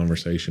had a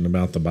conversation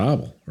about the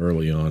Bible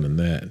early on in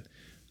that.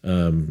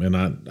 And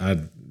I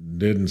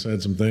did and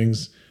said some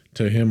things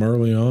to him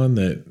early on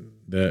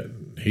that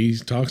he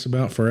talks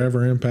about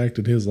forever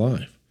impacted his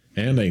life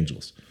and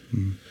angels.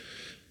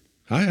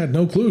 I had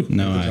no clue.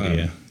 No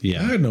idea.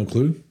 Yeah. I had no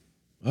clue.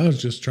 I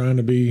was just trying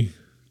to be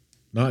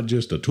not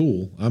just a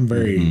tool. I'm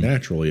very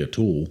naturally a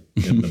tool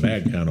in the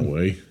bad kind of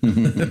way.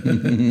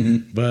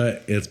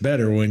 But it's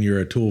better when you're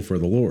a tool for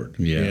the Lord.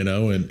 Yeah.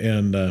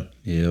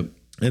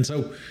 And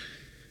so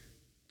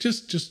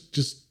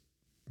just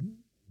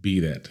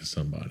be that to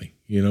somebody.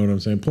 You know what I'm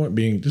saying? Point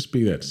being, just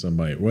be that to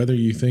somebody. Whether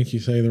you think you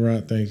say the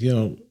right things,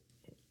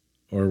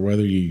 or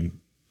whether you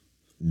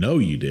know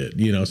you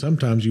did.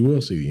 Sometimes you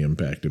will see the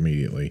impact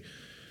immediately,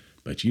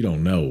 but you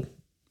don't know.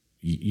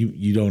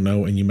 You don't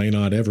know, and you may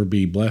not ever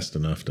be blessed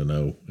enough to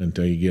know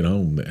until you get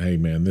home that, hey,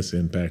 man, this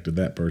impacted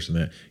that person.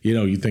 That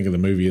you think of the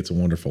movie "It's a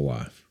Wonderful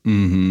Life."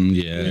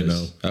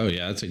 Yes. Oh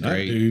yeah, that's a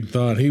great dude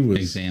thought he was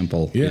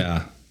example.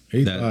 Yeah.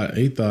 He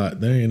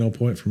thought there ain't no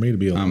point for me to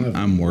be alive.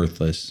 I'm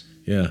worthless.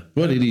 Yeah.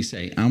 What did he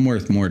say? I'm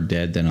worth more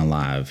dead than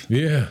alive.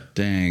 Yeah.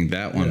 Dang,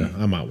 that one. Yeah,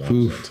 I might watch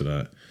that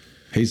tonight.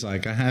 He's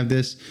like, I have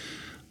this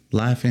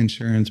life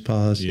insurance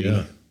policy.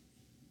 Yeah.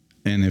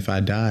 And if I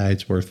die,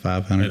 it's worth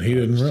 $500. And he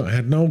didn't really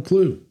had no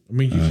clue. I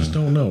mean, you just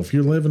don't know. If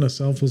you're living a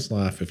selfless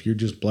life, if you're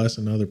just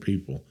blessing other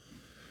people,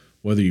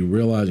 whether you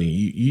realize it,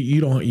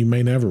 you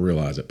may never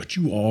realize it, but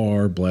you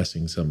are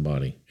blessing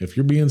somebody. If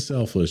you're being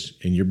selfless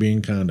and you're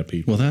being kind to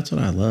people. Well, that's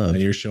what I love.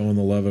 And you're showing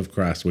the love of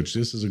Christ, which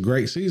this is a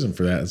great season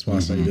for that. That's why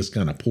I say this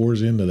kind of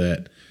pours into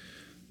that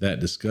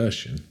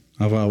discussion.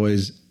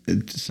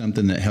 It's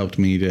something that helped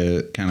me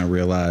to kind of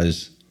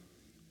realize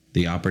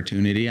the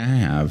opportunity I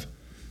have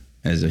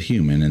as a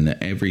human, and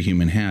that every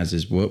human has,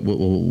 is what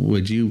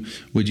would you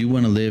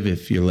want to live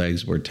if your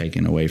legs were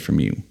taken away from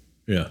you?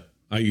 Yeah.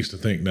 I used to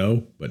think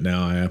no, but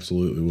now I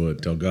absolutely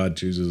would. Till God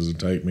chooses to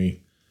take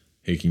me,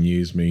 he can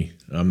use me.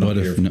 I'm not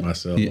here for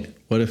myself.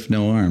 What if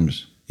no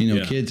arms?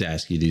 Yeah. Kids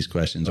ask you these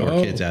questions, or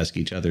Oh. kids ask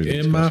each other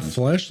these In my questions.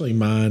 fleshly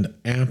mind,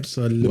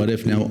 absolutely. What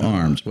if no not.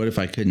 arms? What if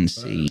I couldn't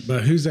see?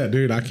 But who's that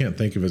dude? I can't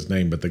think of his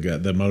name, but the guy,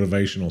 the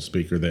motivational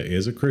speaker that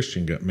is a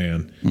Christian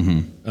man,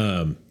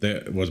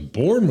 that was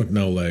born with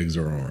no legs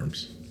or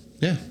arms,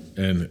 Yeah.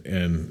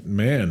 and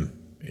man,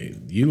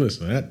 you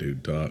listen to that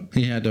dude talk.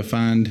 He had to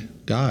find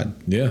God.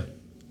 Yeah,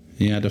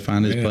 He had to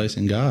find his Man. place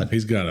in God.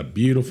 he's got a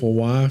beautiful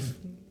wife,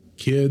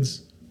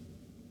 kids.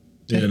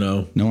 You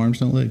know, No arms,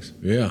 no legs.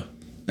 yeah,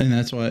 And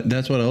that's what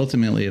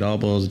ultimately it all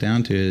boils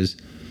down to is,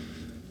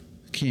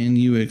 can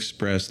you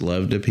express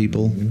love to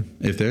people? Mm-hmm.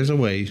 If there's a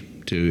way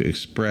to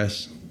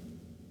express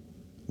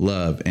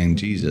love and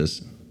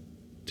Jesus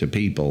to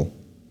people,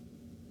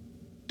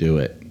 do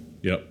it.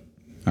 yep.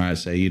 I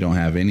say you don't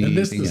have anything And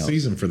this is the else.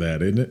 season for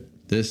that, isn't it?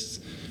 This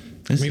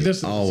This is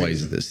is the always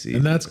season. the season.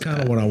 And that's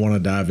kind of what I want to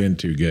dive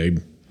into, Gabe.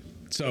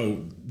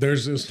 So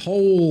there's this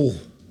whole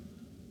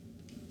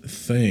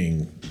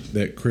thing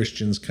that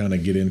Christians kind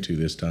of get into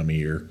this time of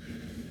year.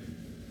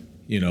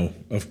 You know,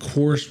 of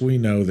course, we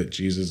know that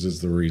Jesus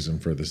is the reason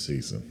for the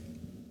season.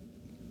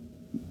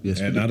 Yes,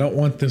 And I don't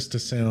want this to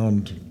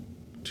sound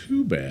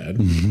too bad.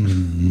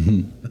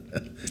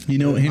 you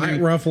know, Might Henry,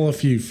 ruffle a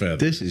few feathers.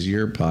 this is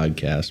your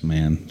podcast,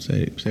 man.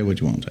 Say what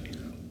you want to say.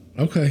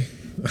 Okay.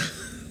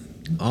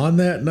 On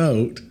that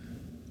note,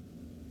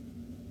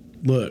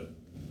 look,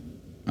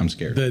 I'm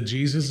scared. that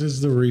Jesus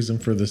is the reason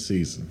for the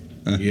season.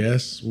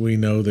 Yes, we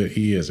know that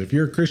he is. If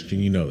you're a Christian,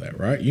 you know that,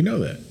 right? You know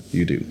that.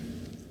 You do.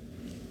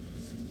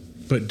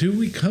 But do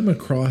we come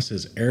across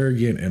as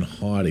arrogant and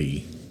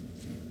haughty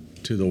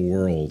to the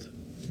world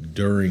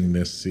during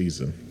this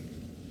season?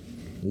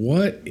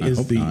 What I is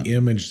hope the not.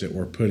 image that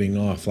we're putting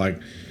off? Like,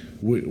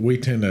 we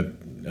tend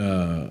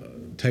to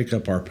take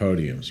up our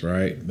podiums,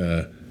 right?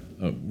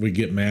 We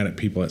get mad at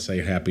people that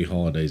say happy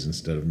holidays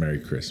instead of Merry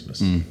Christmas.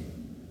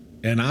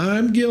 And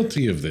I'm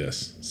guilty of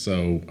this.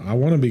 So I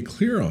want to be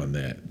clear on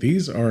that.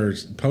 These are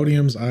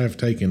podiums I have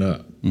taken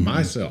up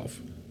myself.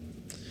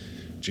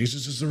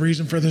 Jesus is the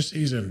reason for the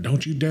season.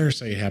 Don't you dare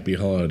say happy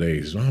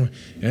holidays.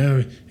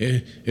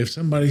 If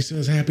somebody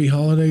says happy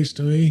holidays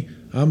to me,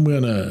 I'm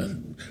going to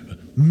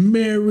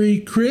Merry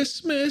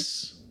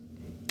Christmas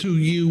To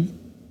you.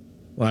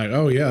 like,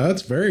 oh yeah,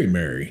 that's very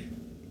merry.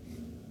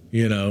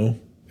 You know,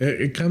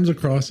 it comes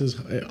across as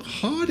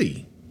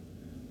haughty,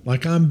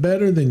 like I'm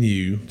better than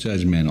you.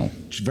 Judgmental.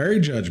 It's very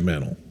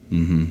judgmental.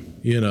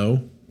 You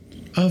know,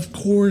 of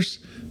course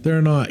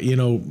they're not. You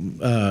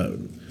know,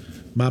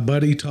 my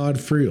buddy Todd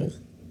Friel,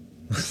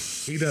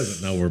 he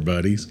doesn't know we're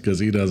buddies because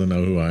he doesn't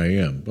know who I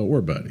am, but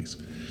we're buddies.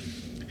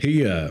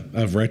 He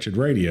of Wretched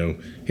Radio.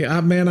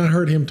 I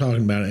heard him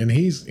talking about it, and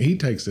he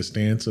takes the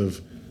stance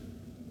of,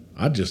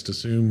 I just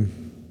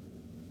assume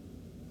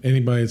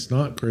anybody that's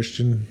not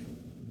Christian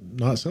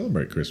not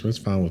celebrate Christmas.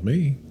 Fine with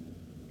me.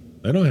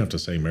 They don't have to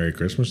say Merry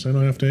Christmas. They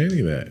don't have to any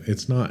of that.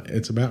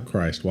 It's about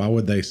Christ. Why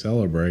would they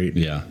celebrate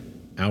Yeah.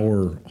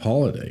 our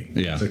holiday?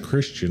 Yeah. It's a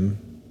Christian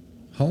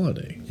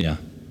holiday. Yeah.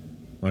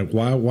 Like,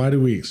 why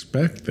do we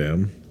expect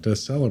them to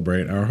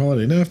celebrate our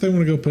holiday? Now, if they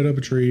want to go put up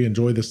a tree,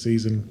 enjoy the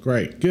season,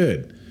 great,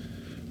 good.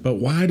 But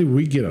why do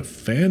we get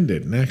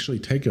offended and actually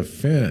take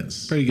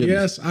offense? Pretty good.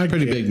 Yes, I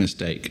pretty get big it.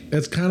 mistake.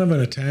 It's kind of an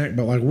attack,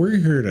 but like, we're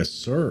here to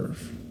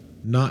serve,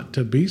 not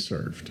to be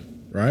served,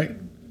 right?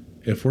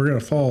 If we're going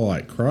to follow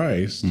like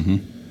Christ,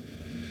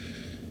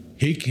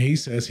 he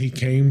says he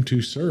came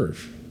to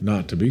serve,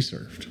 not to be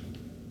served.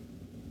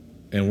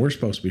 And we're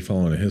supposed to be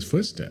following in his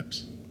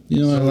footsteps. You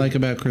know what I So- like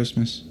about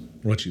Christmas?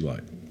 What you like?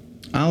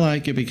 I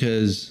like it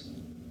because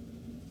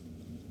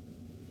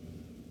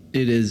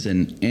it is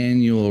an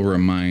annual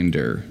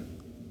reminder.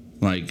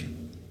 Like,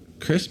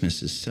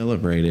 Christmas is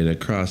celebrated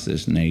across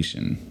this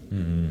nation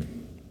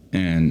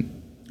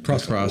and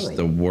across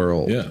the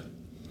world. Yeah.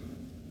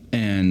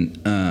 And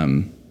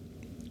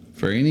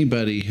for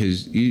anybody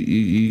who's,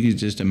 you could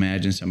just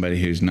imagine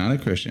somebody who's not a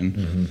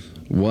Christian,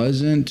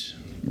 wasn't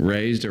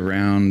raised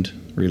around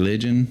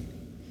religion,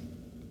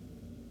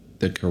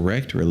 the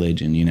correct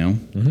religion, you know,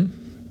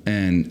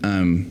 and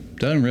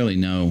doesn't really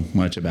know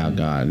much about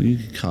God. You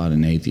could call it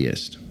an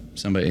atheist.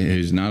 Somebody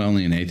who's not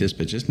only an atheist,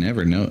 but just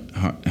never know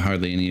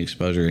hardly any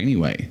exposure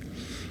anyway.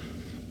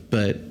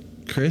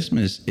 But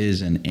Christmas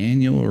is an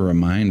annual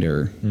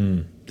reminder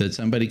that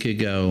somebody could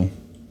go.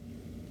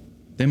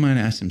 They might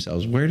ask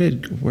themselves, where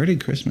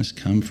did Christmas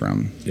come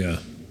from? Yeah.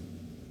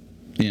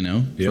 You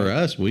know, Yeah. for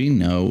us, we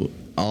know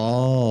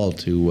all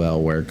too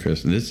well where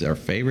Christmas. This is our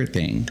favorite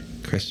thing,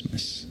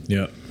 Christmas.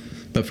 Yeah.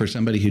 But for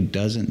somebody who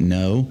doesn't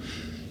know,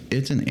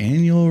 it's an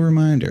annual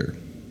reminder.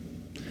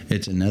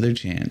 It's another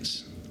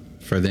chance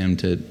for them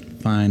to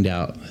find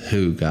out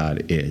who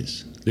God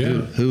is. Yeah.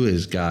 Who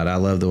is God? I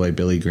love the way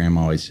Billy Graham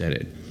always said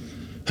it.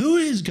 Who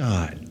is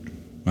God?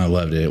 I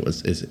loved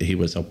it. He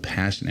was so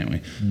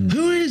passionate.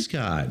 Who is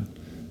God?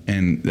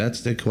 And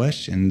that's the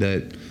question,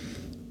 that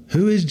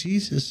who is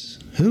Jesus?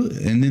 Who?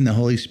 And then the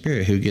Holy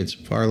Spirit, who gets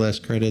far less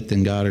credit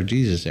than God or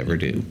Jesus ever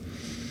do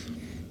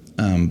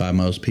by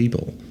most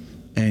people.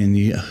 And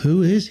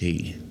who is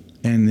he?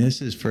 And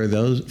this is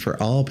for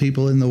all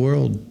people in the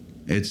world.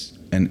 It's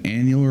an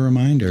annual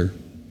reminder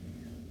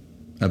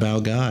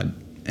about God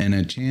and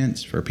a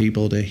chance for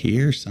people to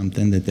hear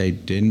something that they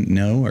didn't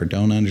know or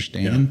don't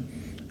understand.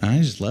 Yeah. I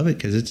just love it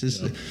because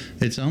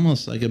it's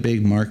almost like a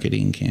big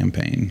marketing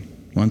campaign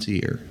once a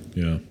year.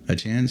 Yeah. A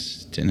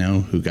chance to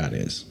know who God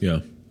is. Yeah.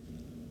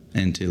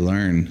 And to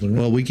learn.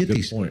 Well, we get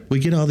we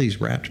get all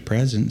these wrapped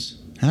presents.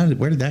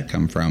 Where did that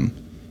come from?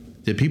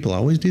 Did people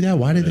always do that?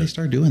 Why did they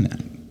start doing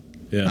that?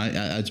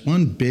 Yeah. It's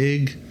one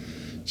big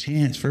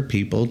chance for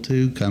people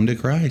to come to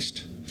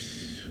Christ.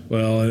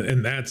 Well,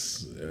 and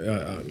that's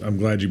I'm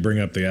glad you bring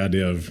up the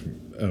idea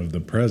of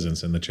the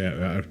presents in the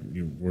chat.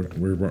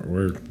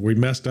 We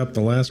messed up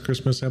the last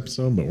Christmas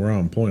episode, but we're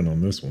on point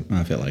on this one.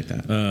 I feel like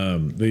that.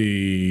 And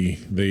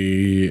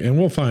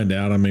we'll find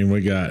out. I mean,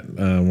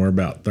 we're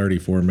about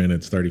 35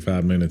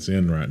 minutes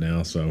in right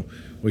now, so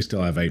we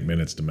still have 8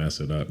 minutes to mess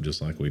it up,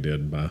 just like we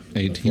did by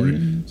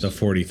 18 the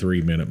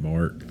 43-minute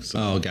mark. So.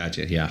 Oh,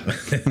 gotcha. Yeah.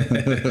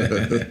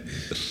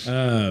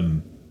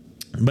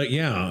 But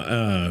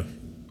yeah.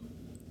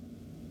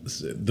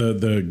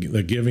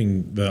 The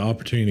giving, the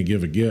opportunity to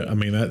give a gift. I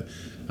mean, that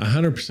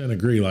 100%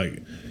 agree.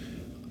 Like,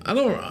 I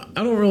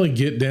don't really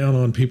get down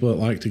on people that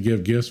like to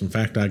give gifts. In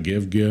fact, I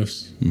give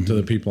gifts to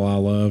the people I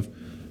love,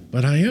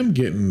 but I am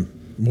getting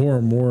more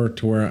and more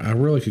to where I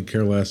really could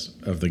care less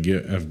of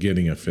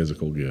getting a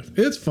physical gift.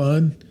 It's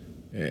fun,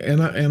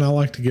 and I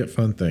like to get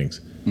fun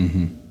things.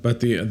 But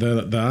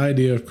the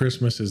idea of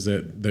Christmas is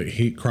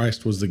that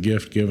Christ was the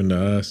gift given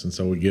to us, and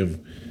so we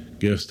give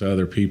gifts to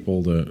other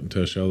people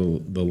to show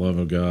the love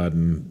of God,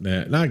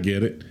 and I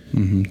get it.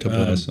 To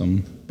bless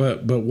them.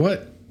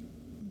 But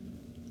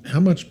how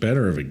much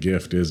better of a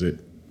gift is it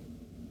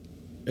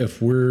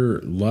if we're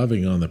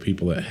loving on the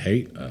people that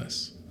hate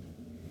us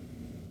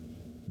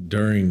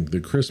during the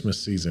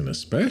Christmas season,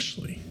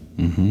 especially?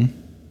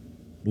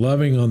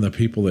 Loving on the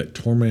people that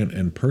torment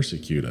and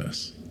persecute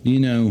us. You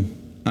know,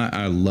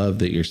 I love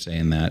that you're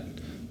saying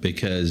that,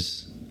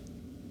 because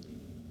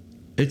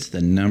it's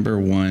the number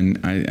one.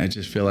 I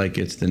just feel like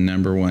it's the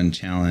number one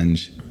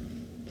challenge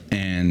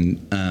and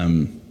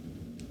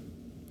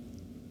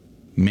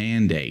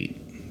mandate.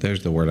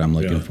 There's the word I'm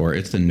looking for.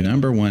 It's the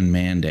number one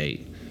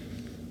mandate.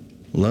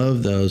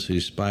 Love those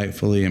who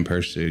spitefully and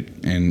persecute.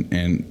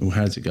 And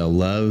how does it go?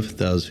 Love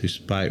those who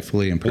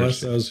spitefully and persecute.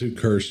 Bless those who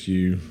curse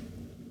you.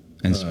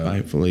 And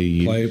spitefully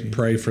use you.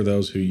 Pray for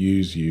those who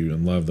use you,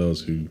 and love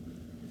those who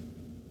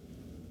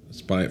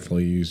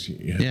spitefully use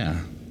you.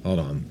 Yeah. Hold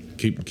on.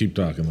 Keep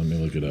talking. Let me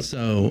look it up.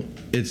 So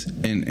it's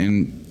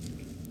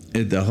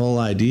the whole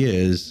idea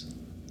is,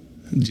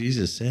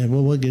 Jesus said,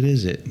 well, what good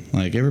is it?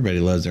 Like, everybody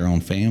loves their own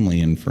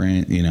family and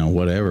friend,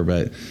 whatever.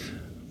 But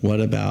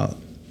what about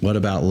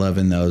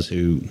loving those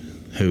who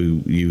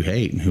you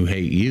hate and who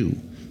hate you?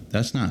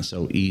 That's not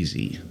so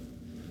easy.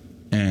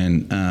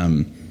 And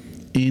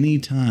any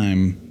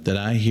time that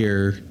I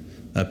hear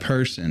a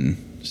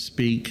person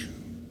speak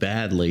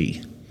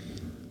badly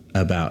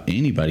about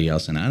anybody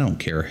else, and I don't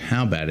care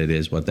how bad it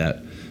is what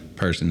that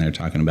person they're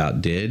talking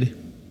about did,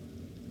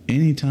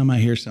 anytime I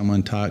hear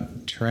someone talk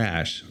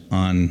trash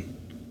on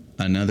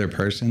another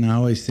person, I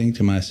always think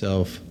to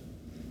myself,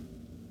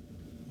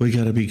 we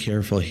got to be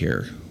careful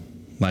here.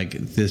 Like,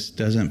 this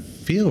doesn't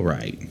feel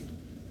right,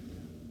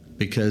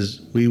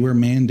 because we were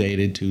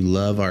mandated to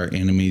love our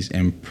enemies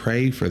and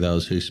pray for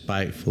those who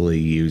spitefully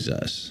use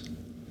us.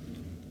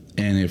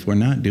 And if we're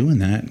not doing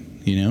that,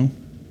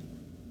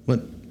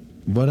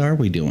 what are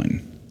we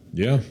doing?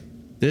 Yeah.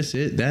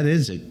 That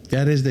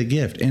is the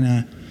gift.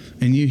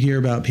 And you hear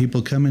about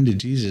people coming to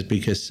Jesus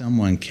because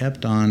someone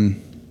kept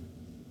on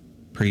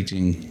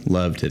preaching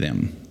love to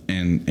them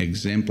and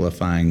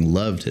exemplifying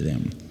love to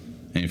them.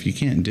 And if you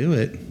can't do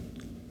it,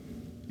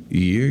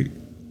 you're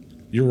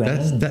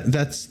wrong.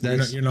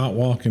 That's you're not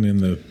walking in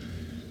the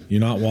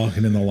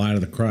light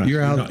of the Christ.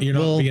 You're out. You're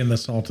not being the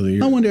salt of the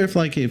earth. I wonder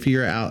if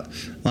you're out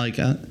like.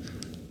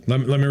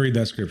 Let me read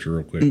that scripture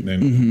real quick,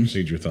 then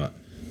proceed your thought.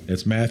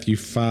 It's Matthew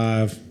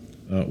 5.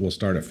 We'll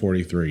start at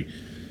 43.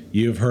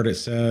 You have heard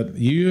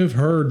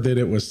that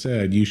it was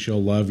said, you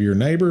shall love your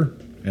neighbor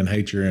and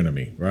hate your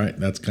enemy. Right?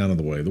 That's kind of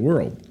the way of the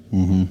world.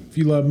 If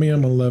you love me,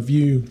 I'm gonna love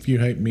you. If you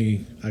hate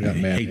me, I got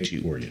mad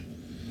hate for you.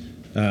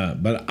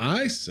 But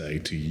I say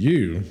to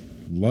you,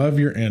 love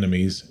your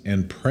enemies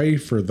and pray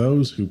for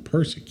those who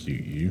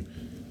persecute you,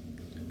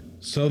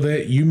 so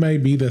that you may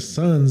be the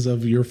sons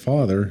of your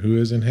Father who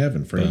is in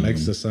heaven. For he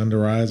makes the sun to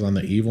rise on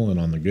the evil and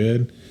on the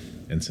good,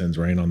 and sends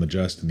rain on the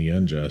just and the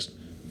unjust.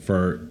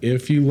 For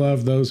if you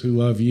love those who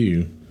love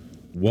you,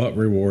 what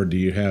reward do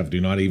you have?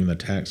 Do not even the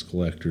tax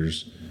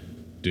collectors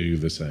do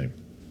the same?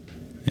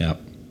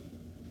 Yep.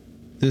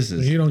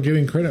 You don't get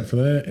any credit for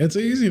that. It's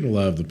easy to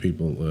love the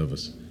people that love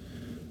us.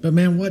 But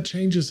man, what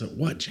changes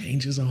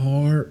a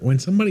heart? When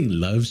somebody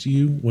loves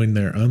you when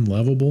they're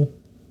unlovable,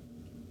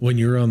 when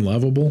you're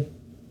unlovable.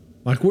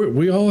 Like,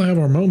 we all have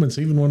our moments,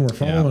 even when we're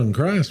following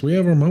Christ. We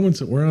have our moments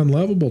that we're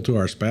unlovable to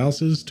our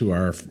spouses, to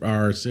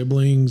our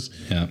siblings,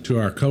 to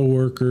our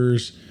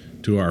coworkers,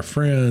 to our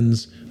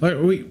friends, like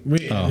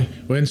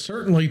and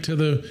certainly to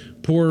the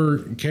poor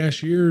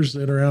cashiers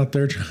that are out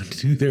there trying to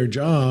do their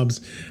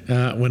jobs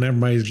when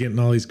everybody's getting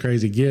all these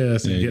crazy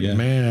gifts and getting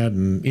mad,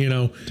 and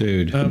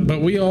Dude.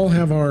 But we all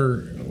have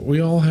our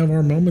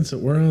moments that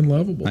we're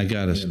unlovable. I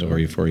got a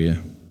story for you.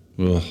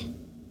 Ugh,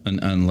 an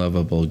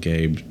unlovable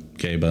Gabe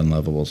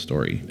unlovable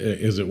story.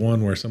 Is it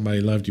one where somebody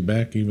loved you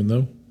back, even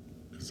though?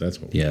 'Cause that's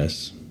what.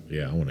 Yes.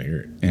 Yeah, I want to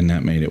hear it. And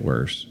that made it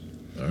worse.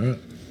 All right,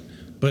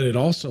 but it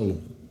also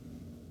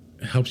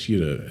helps you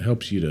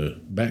to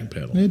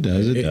backpedal. It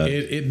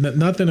does.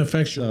 Nothing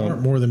affects your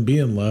heart more than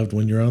being loved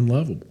when you're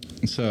unlovable.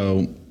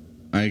 So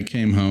I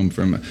came home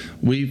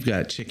we've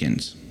got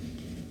chickens,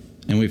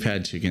 and we've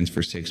had chickens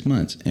for 6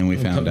 months, and we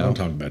found out.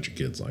 Don't talk about your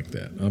kids like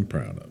that. I'm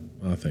proud of them.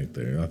 I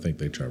think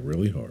they try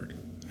really hard.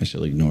 I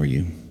shall ignore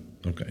you.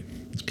 Okay,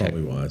 it's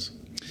probably wise.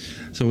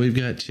 So we've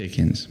got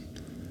chickens,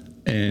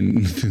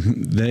 and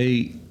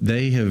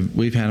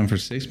we've had them for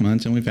 6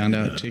 months, and we found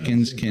out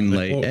chickens can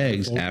lay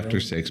eggs after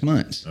 6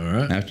 months. All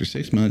right. After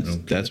 6 months,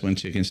 that's when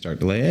chickens start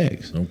to lay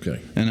eggs. Okay.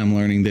 And I'm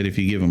learning that if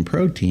you give them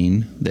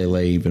protein, they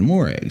lay even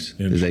more eggs.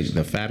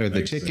 The fatter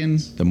the chicken,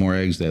 the more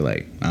eggs they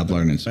lay. I'm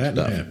learning some Fat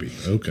stuff. and happy.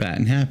 Okay. Fat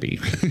and happy.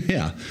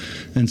 Yeah.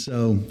 And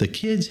so the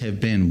kids have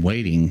been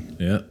waiting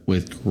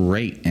with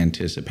great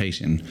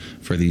anticipation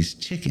for these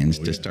chickens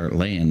to start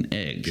laying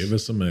eggs. Give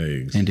us some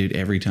eggs. And dude,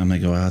 every time they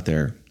go out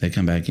there, they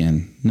come back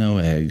in, no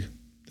egg.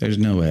 There's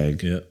no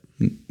egg. Yep.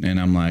 And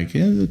I'm like,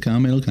 it'll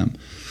come.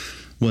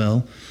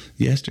 Well,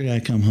 yesterday I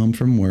come home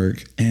from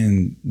work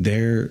and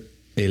they're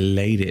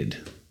elated.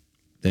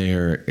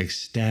 They're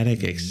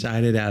ecstatic,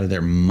 excited out of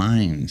their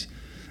minds.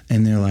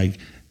 And they're like,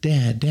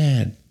 Dad,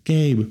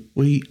 Gabe,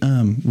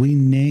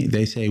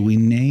 they say we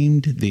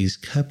named these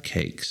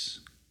cupcakes,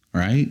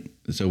 right?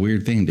 It's a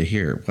weird thing to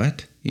hear.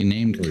 What? You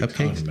named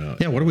cupcakes?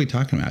 Yeah, what are we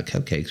talking about?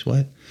 Cupcakes,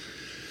 what?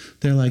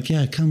 They're like,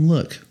 yeah, come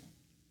look.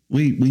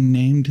 We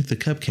named the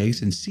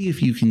cupcakes and see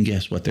if you can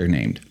guess what they're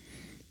named.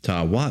 So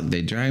I walk,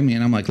 they drag me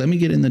in. I'm like, let me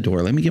get in the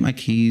door. Let me get my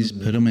keys,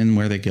 put them in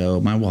where they go,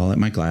 my wallet,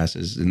 my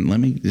glasses, and let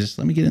me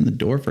get in the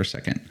door for a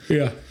second.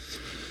 Yeah.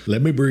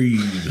 Let me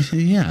breathe.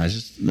 Yeah,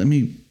 just let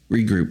me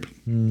regroup.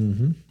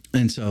 Mm-hmm.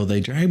 And so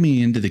they drag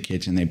me into the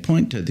kitchen. They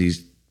point to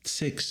these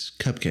 6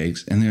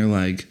 cupcakes and they're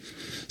like,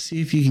 see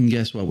if you can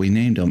guess what we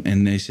named them.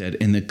 And they said,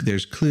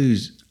 there's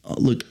clues,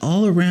 look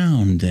all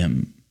around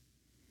them.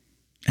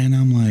 And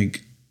I'm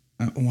like,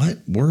 what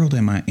world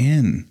am I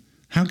in?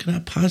 How could I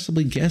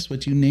possibly guess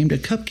what you named a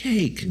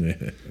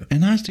cupcake?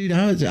 And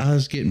I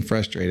was getting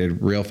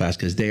frustrated real fast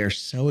because they are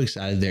so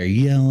excited. They're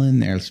yelling,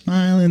 they're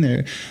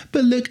smiling,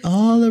 but look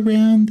all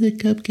around the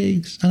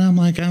cupcakes. And I'm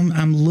like,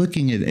 I'm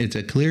looking at it's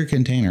a clear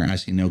container. I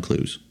see no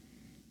clues.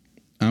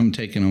 I'm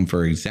taking them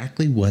for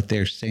exactly what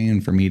they're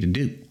saying for me to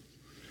do.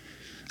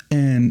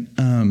 And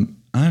I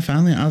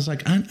was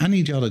like, I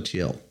need y'all to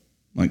chill.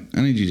 Like,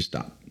 I need you to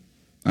stop.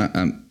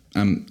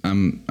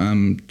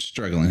 I'm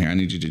struggling here. I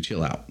need you to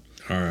chill out.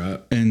 All right.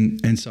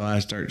 And so I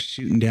start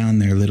shooting down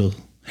their little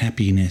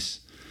happiness.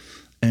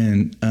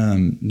 And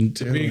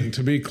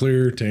to be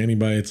clear to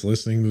anybody that's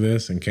listening to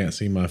this and can't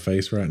see my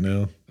face right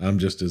now, I'm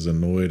just as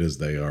annoyed as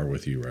they are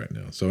with you right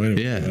now. So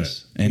anyway,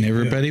 yes, and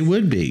everybody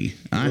would be.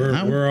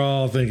 We're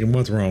all thinking,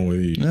 what's wrong with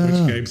you?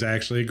 Which Gabe's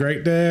actually a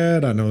great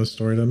dad. I know the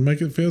story doesn't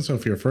make it feel so.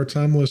 If you're a first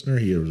time listener,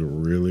 he was a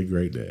really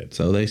great dad.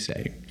 So they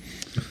say.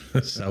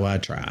 So I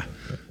try.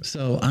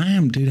 So I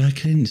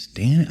couldn't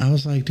stand it. I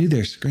was like, dude,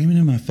 they're screaming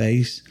in my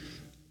face.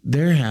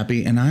 They're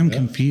happy, and I'm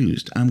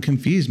confused.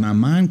 My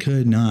mind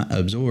could not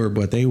absorb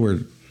what they were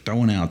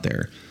throwing out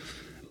there.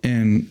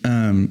 And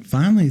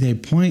finally, they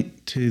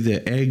point to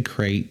the egg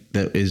crate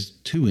that is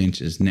 2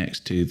 inches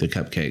next to the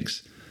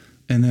cupcakes.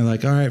 And they're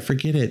like, all right,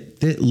 forget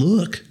it.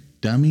 Look,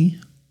 dummy.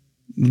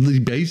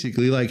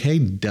 Basically like, hey,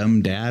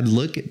 dumb dad,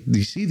 do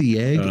you see the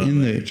egg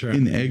in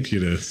the egg? You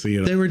to see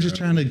it. They were just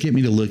trying to get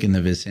me to look in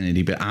the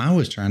vicinity, but I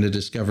was trying to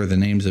discover the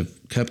names of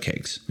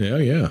cupcakes.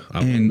 Yeah. I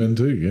would have been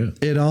too, yeah.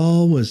 It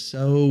all was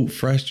so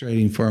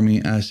frustrating for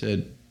me. I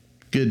said,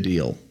 good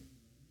deal.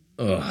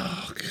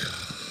 Oh,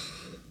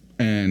 God.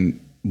 And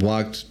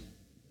walked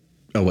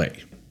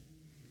away.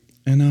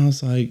 And I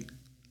was like,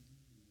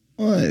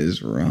 what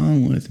is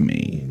wrong with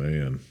me? Oh,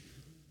 man.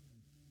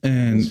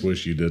 And I just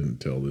wish you didn't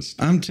tell this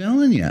story. I'm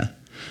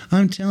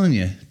telling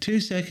you. 2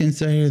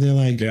 seconds later, they're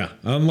like, yeah,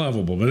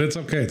 unlovable, but it's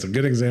okay. It's a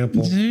good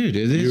example. Dude,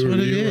 it is what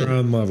it is. You were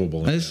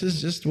unlovable. This is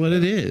just what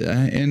it is.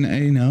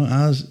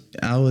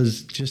 I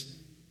was just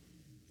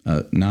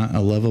not a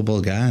lovable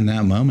guy in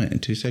that moment.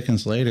 And 2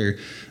 seconds later,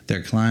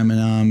 they're climbing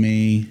on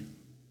me,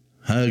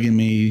 hugging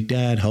me,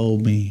 Dad,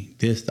 hold me,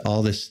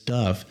 all this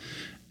stuff.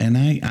 And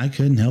I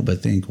couldn't help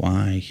but think,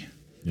 why?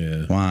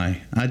 Yeah.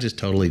 Why? I just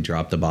totally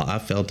dropped the ball. I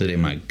felt it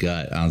in my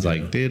gut. I was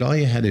like, dude, all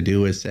you had to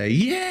do was say,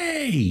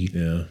 yay!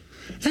 Yeah.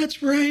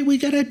 That's right. We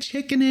got a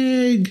chicken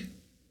egg.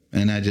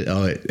 And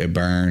it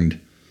burned.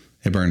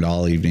 It burned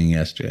all evening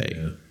yesterday.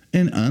 Yeah.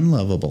 And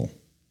unlovable.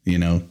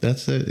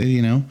 That's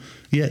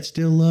yet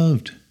still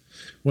loved.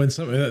 when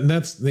some, and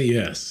that's the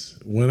yes.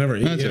 Whenever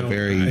That's a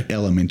very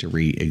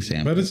elementary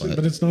example.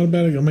 but it's not a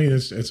bad. I mean,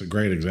 it's a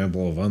great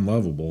example of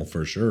unlovable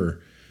for sure.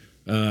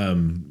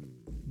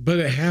 But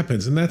it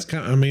happens, and that's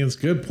kind of, I mean, it's a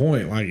good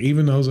point. Like,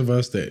 even those of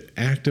us that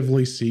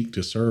actively seek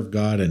to serve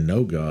God and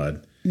know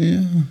God,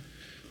 yeah,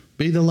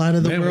 be the light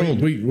of the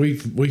world.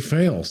 We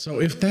fail. So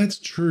if that's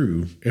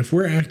true, if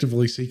we're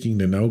actively seeking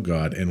to know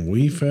God and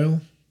we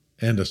fail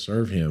and to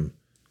serve Him,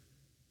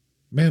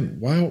 man,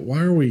 why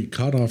are we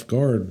caught off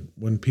guard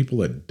when people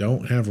that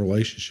don't have a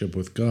relationship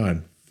with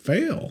God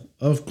fail?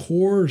 Of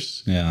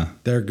course, Yeah.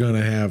 they're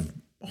gonna have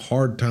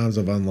hard times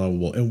of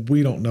unlovable, and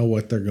we don't know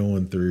what they're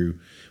going through.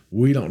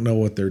 We don't know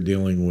what they're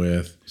dealing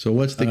with. So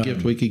what's the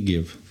gift we could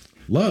give?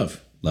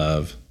 Love.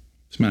 Love.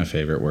 It's my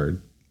favorite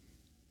word.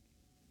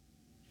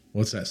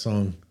 What's that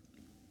song?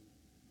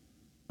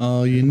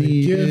 All you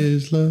need gift?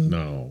 is love.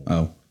 No.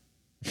 Oh,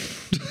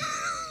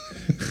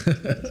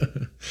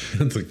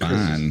 It's a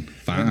fine, And the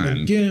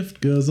fine.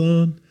 gift goes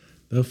on.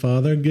 The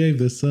Father gave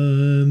the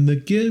Son. The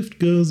gift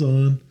goes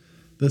on.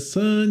 The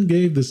Son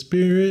gave the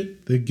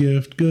Spirit. The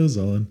gift goes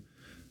on.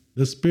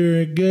 The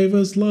Spirit gave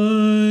us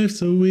life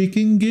so we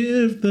can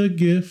give the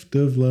gift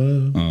of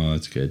love. Oh,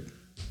 that's good.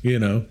 You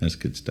know, That's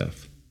good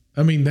stuff.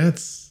 I mean,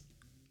 that's,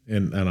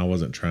 and I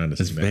wasn't trying to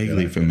It's sing that.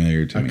 vaguely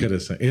familiar to I me. could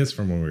have said, it's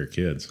from when we were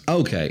kids.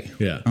 Okay.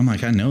 Yeah. I'm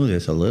like, I know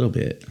this a little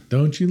bit.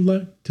 Don't you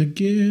like to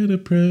get a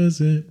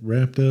present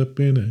wrapped up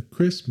in a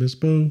Christmas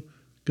bow?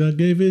 God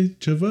gave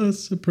each of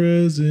us a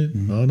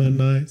present on a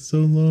night so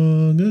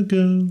long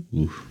ago.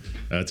 Oof.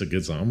 That's a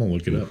good song. I'm going to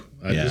look it up.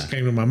 It Yeah. just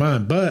came to my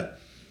mind, but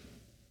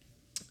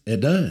it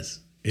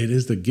does. It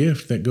is the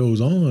gift that goes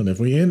on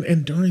if we,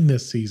 and during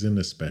this season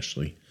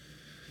especially.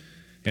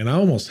 And I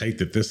almost hate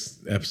that this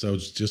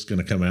episode's just going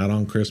to come out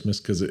on Christmas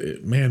because,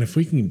 man, if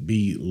we can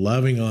be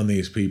loving on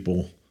these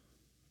people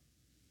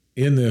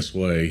in this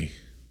way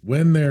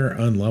when they're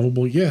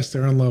unlovable, yes,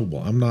 they're unlovable.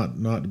 I'm not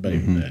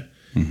debating that.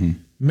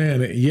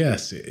 Man,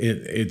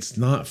 it's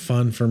not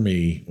fun for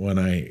me when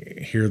I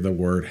hear the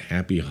word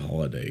 "Happy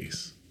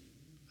Holidays."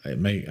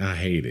 I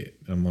hate it.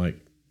 I'm like,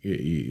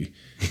 I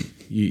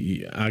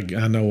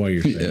know why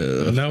you're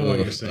saying. I know why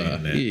you're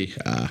saying that.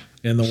 Yeah.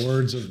 In the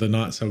words of the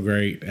not so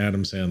great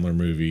Adam Sandler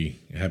movie,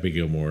 Happy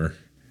Gilmore,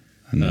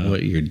 I know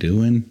what you're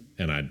doing,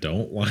 and I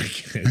don't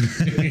like it.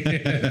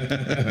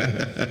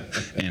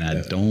 and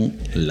I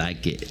don't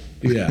like it.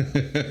 Yeah.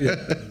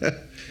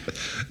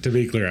 To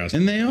be clear, I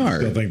And they are.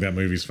 still think that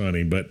movie's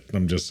funny, but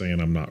I'm just saying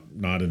I'm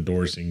not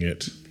endorsing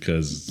it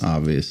because.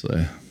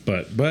 Obviously.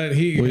 But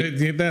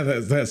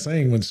that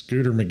saying when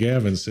Scooter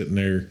McGavin's sitting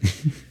there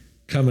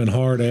coming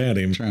hard at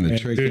him, Trying to and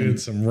trick doing him.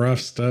 some rough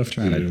stuff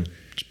Trying to him,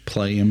 to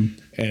play him.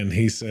 and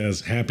he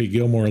says, Happy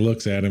Gilmore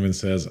looks at him and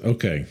says,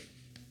 "Okay,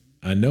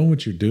 I know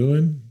what you're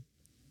doing,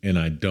 and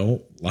I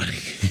don't like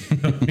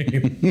it." I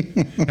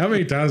mean, how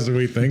many times do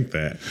we think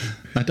that?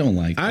 I don't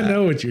like I that.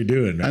 know what you're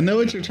doing, I know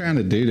what you're trying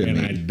to do to and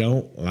me. I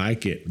don't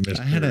like it,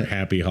 Mr. had a-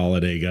 Happy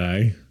Holiday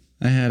guy.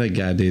 I had a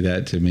guy do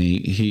that to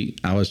me.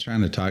 I was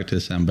trying to talk to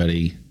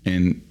somebody,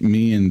 and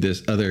me and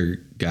this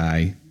other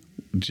guy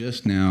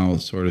just now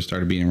sort of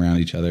started being around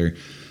each other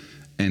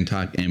and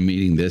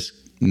meeting this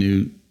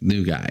new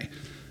guy.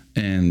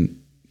 And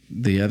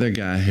the other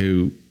guy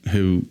who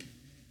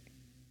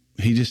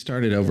he just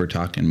started over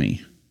talking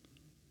me.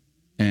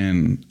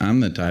 And I'm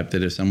the type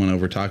that if someone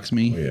over talks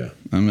me, Yeah.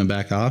 I'm gonna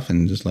back off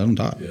and just let them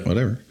talk,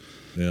 whatever.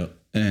 Yeah.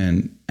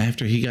 And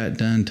after he got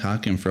done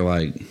talking for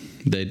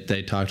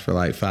they talked for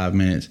like 5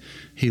 minutes,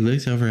 he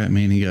looks over at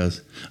me and he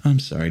goes, "I'm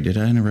sorry, did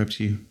I interrupt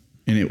you?"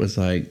 And it was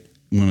like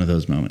one of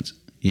those moments,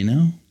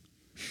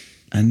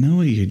 I know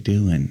what you're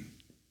doing,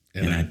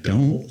 and I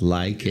don't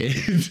like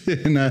it.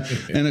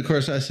 and of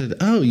course I said,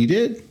 "Oh, you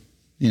did?"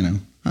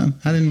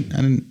 I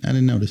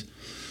didn't notice.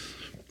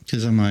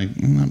 Because I'm like,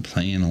 I'm not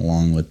playing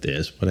along with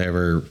this,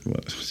 whatever.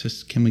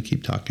 Just, can we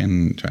keep talking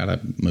and try to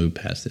move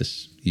past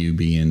this, you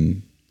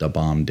being the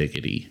bomb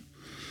diggity?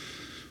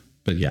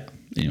 But yeah,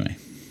 anyway,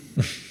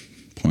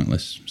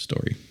 pointless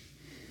story.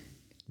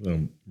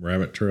 The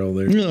rabbit trail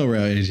there. No,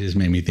 right. It just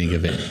made me think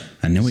of it.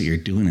 I know what you're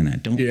doing and I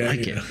don't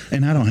like it.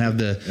 And I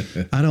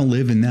don't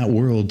live in that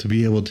world to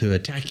be able to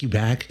attack you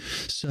back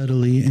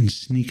subtly and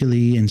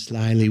sneakily and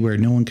slyly where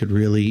no one could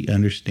really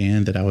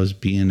understand that I was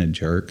being a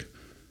jerk.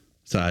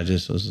 So I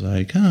just was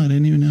like, I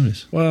didn't even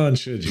notice. Well, and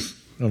should you?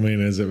 I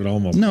mean, is it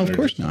almost No, of better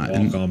course just to not. walk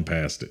And- on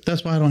past it.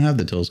 That's why I don't have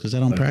the tools, because I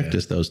don't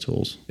practice those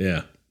tools.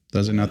 Yeah.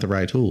 Those are not the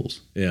right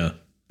tools. Yeah.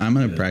 I'm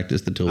going to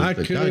practice the tools I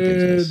that God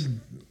gives us. could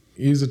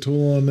use a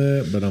tool on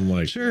that, but I'm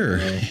like, Sure.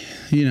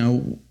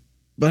 well,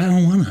 But I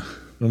don't want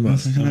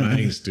to. I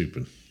ain't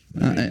stupid.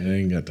 I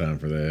ain't got time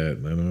for that.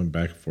 And then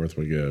back and forth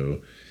we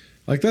go.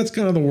 Like, that's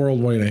kind of the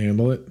world way to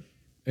handle it.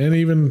 And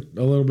even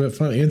a little bit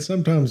funny. And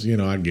sometimes,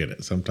 I get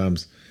it.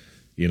 Sometimes,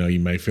 you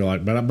may feel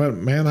like, but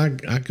man,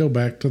 I go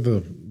back to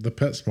the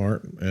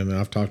PetSmart, and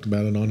I've talked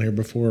about it on here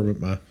before, but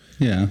my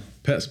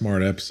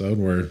PetSmart episode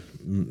where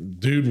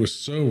dude was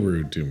so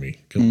rude to me,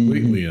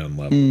 completely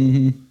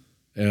unlovable.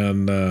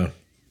 And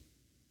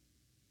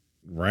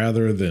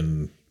rather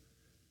than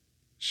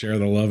share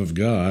the love of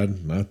God.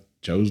 And I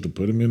chose to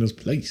put him in his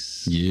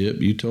place. Yep,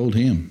 you told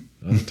him.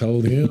 I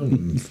told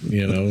him,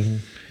 you know.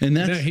 And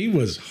Now, that's he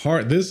was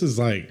hard. This is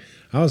like,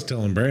 I was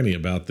telling Brandy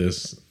about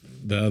this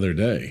the other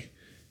day.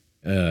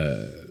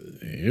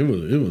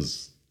 It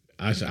was,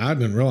 I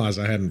didn't realize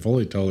I hadn't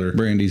fully told her.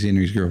 Brandy's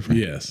Henry's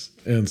girlfriend. Yes.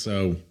 And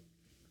so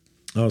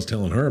I was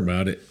telling her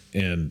about it.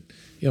 And,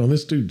 you know,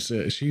 this dude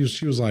said, she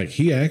was like,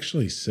 he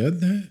actually said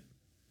that?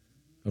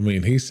 I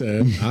mean, he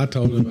said, I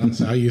told him, I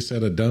said, how you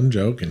said a dumb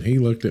joke. And he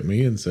looked at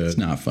me and said, It's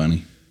not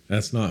funny.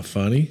 that's not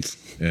funny.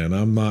 And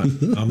I'm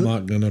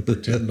not going to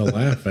pretend to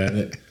laugh at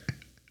it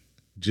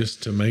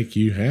just to make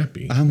you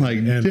happy. I'm like,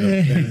 and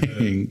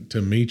dang.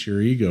 to meet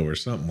your ego or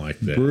something like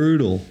that.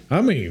 Brutal.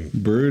 I mean,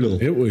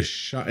 Brutal. it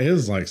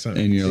was like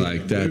something. And you're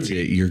like, that's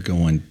it. You're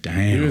going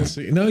down.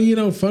 No, you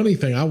know, funny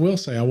thing, I will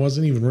say I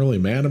wasn't even really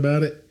mad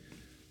about it,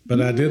 but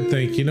I did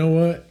think, you know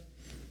what?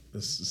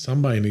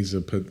 Somebody needs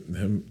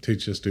to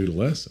teach this dude a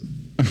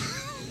lesson.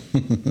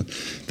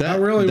 I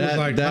really was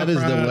like, that is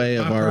the way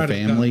of our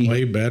family.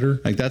 Way better.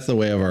 Like, that's the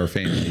way of our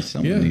family.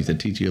 Someone needs to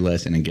teach you a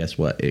lesson, and guess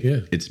what?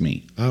 It's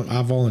me.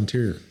 I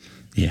volunteer.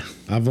 Yeah.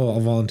 I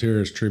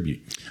volunteer as tribute.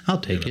 I'll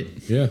take it.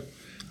 Yeah.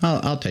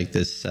 I'll take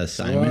this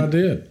assignment. Well, I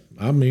did.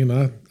 I mean,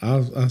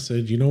 I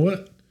said, you know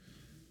what?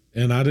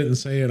 And I didn't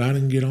say it. I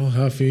didn't get all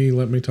huffy.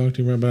 Let me talk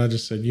to you, but I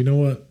just said, you know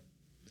what?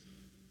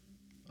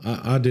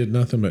 I did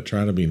nothing but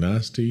try to be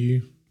nice to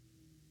you.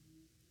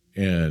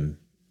 And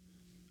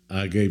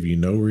I gave you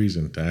no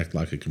reason to act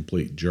like a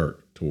complete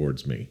jerk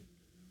towards me.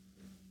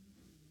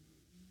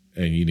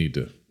 And you need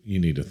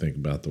to think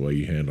about the way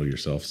you handle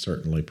yourself,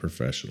 certainly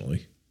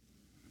professionally.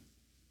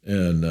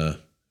 And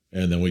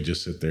then we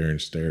just sit there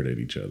and stared at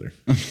each other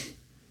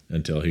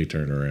until he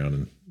turned around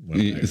and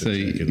went back So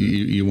to checking.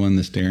 you won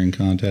the staring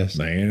contest?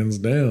 Hands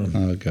down.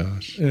 Oh,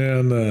 gosh.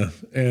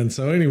 And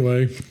so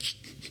anyway,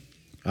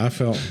 I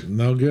felt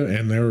no good,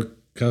 and there were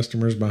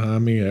customers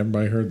behind me.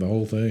 Everybody heard the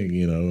whole thing,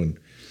 you know,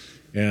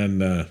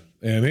 and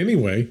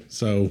anyway,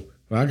 so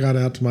I got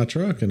out to my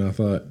truck and I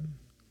thought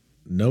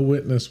no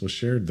witness was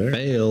shared there.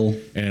 Fail.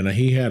 And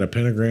he had a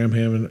pentagram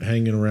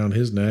hanging around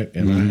his neck,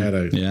 and I had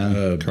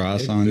a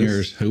cross on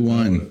yours. Who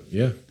won?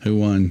 Yeah, Who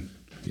won?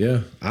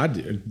 yeah. I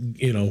did.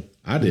 You know,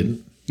 I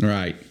didn't.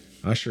 Right.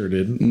 I sure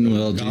didn't.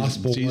 Well,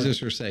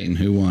 Jesus or Satan?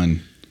 Who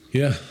won?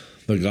 Yeah,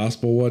 the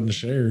gospel wasn't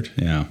shared.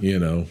 Yeah. You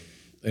know,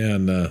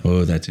 and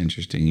Oh, that's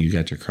interesting. You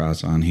got your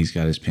cross on. He's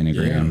got his yeah,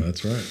 pentagram.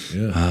 that's right.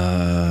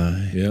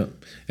 Yeah. Yeah.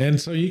 And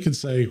so you could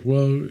say,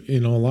 well, you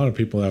know, a lot of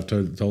people have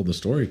told the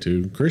story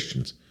to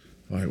Christians.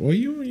 Like, well,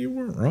 you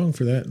weren't wrong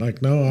for that.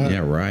 Like, no, Yeah,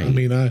 right. I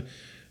mean,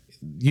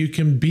 you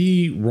can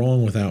be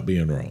wrong without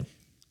being wrong.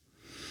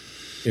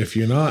 If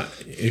you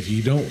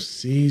don't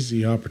seize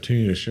the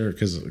opportunity to share it,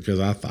 because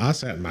I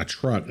sat in my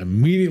truck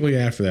immediately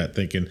after that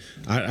thinking,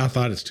 I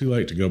thought it's too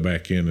late to go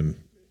back in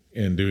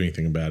and do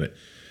anything about it.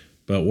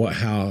 But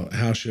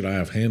how should I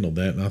have handled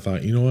that? And I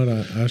thought, you know what,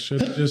 I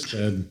should have just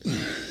said,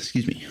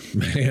 Excuse me.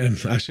 man,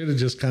 I should have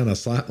just kind of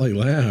slightly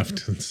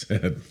laughed and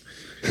said,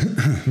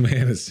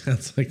 man, it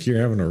sounds like you're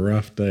having a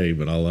rough day,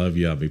 but I love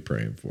you. I'll be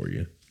praying for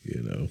you.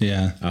 You know,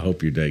 Yeah. I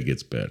hope your day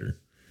gets better.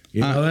 You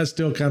know, that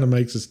still kind of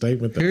makes a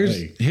statement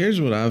that, Here's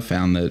what I've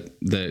found that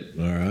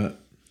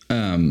all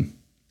right,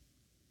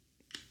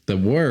 that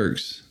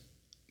works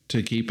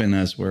to keeping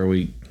us where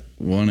we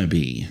want to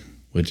be,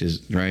 which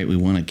is right. We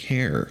want to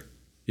care.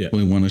 yeah,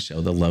 We want to show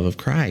the love of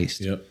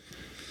Christ. yep,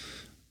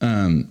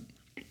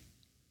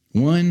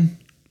 One,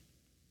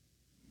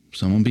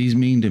 someone be's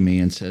mean to me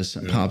and says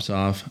something pops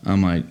off.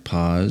 I'm like,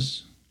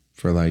 pause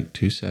for like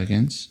 2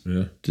 seconds.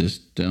 yeah,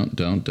 Just don't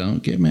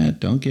get mad.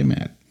 Don't get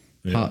mad.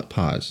 Yeah.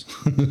 Pause.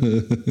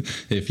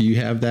 If you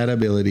have that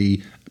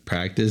ability,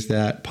 practice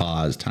that.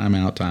 Pause. Time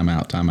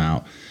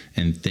out.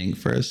 And think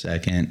for a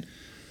second.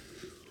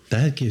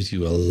 That gives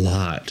you a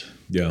lot.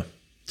 yeah,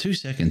 2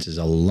 seconds is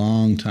a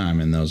long time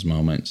in those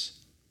moments.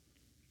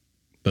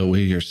 But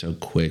we are so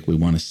quick. We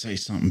want to say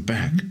something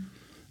back.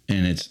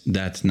 And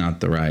that's not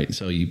the right.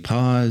 So you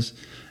pause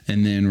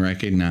and then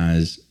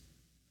recognize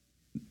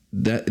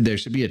that there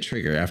should be a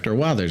trigger. After a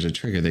while, there's a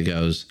trigger that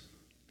goes,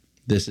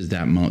 this is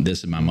that moment. This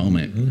is my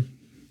moment. Mm-hmm.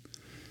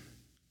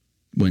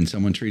 When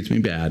someone treats me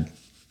bad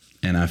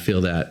and I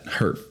feel that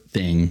hurt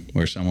thing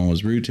where someone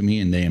was rude to me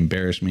and they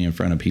embarrassed me in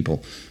front of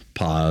people,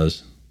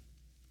 pause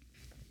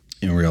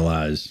and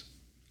realize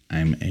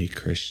I'm a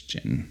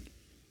Christian.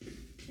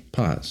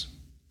 Pause.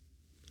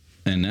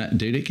 And that,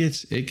 dude,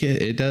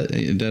 it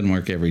doesn't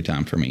work every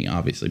time for me,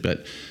 obviously,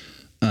 but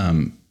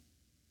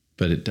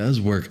it does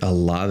work a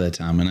lot of the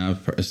time. And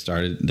I've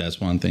started, that's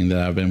one thing that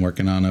I've been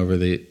working on over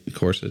the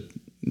course of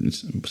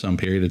some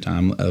period of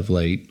time of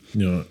late,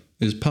 you know,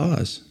 is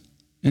pause.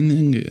 And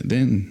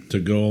then to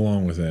go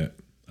along with that,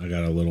 I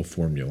got a little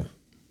formula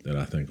that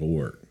I think will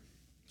work.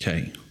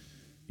 okay.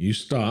 You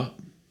stop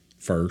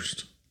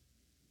first.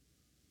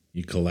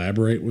 You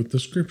collaborate with the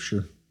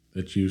scripture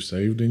that you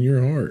saved in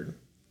your heart,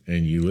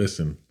 and you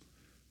listen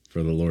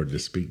for the Lord to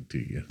speak to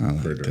you. I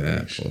like for that,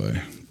 direction.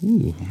 boy.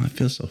 Ooh, I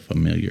feel so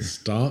familiar.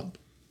 Stop,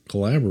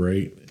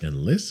 collaborate, and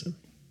listen.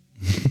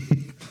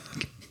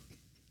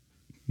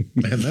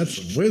 Man,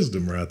 that's some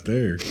wisdom right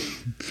there.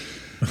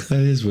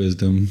 That is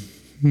wisdom.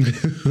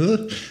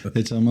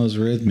 It's almost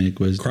rhythmic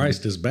wisdom.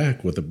 Christ is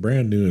back with a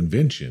brand new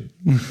invention.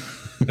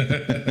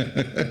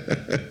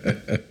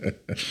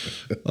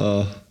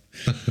 Oh,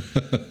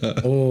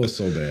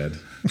 so bad.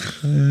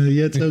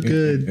 Yet so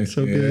good.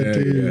 So good,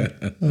 too.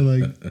 Yeah. I'm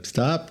like,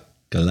 stop,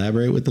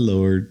 collaborate with the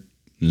Lord,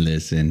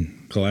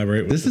 listen.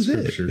 Collaborate with This the is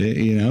scripture it,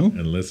 you know?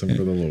 and listen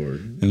for the Lord.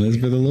 And listen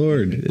for the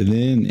Lord.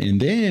 And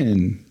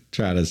then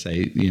try to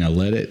say, you know,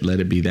 let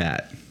it be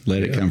that.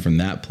 Let it come from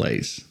that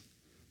place.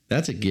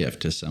 That's a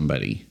gift to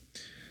somebody.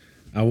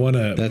 I want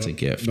to. That's a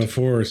gift.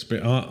 Before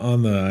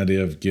on the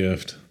idea of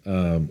gift,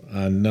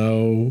 I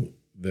know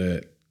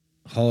that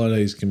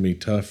holidays can be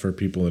tough for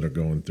people that are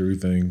going through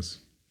things.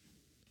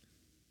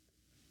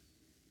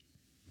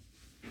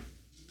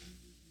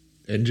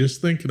 And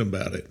just thinking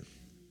about it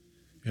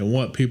and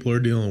what people are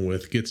dealing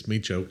with gets me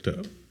choked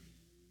up.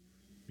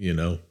 You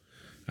know,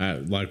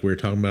 like we were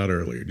talking about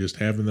earlier, just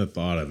having the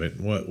thought of it.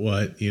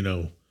 You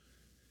know,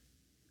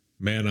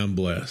 man, I'm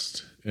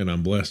blessed. And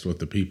I'm blessed with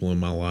the people in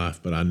my life,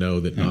 but I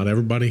know that not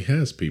everybody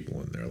has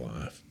people in their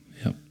life.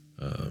 Yep.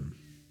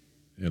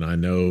 And I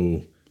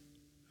know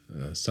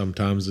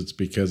sometimes it's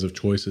because of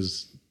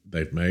choices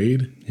they've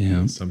made.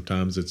 Yeah. And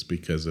sometimes it's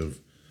because of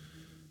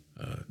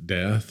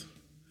death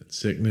and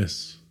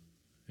sickness.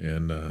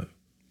 And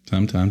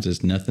Sometimes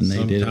it's nothing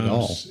they did at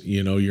all.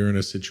 You know, you're in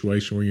a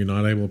situation where you're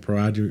not able to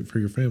provide for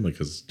your family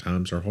because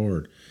times are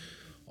hard.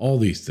 All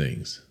these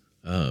things.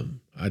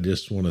 I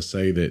just want to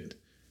say that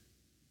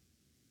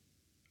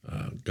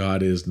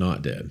God is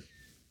not dead,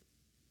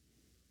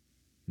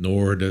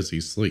 nor does he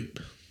sleep.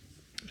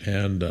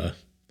 And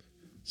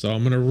so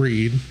I'm going to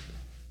read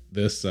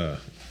this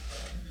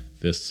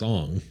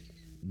song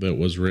that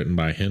was written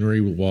by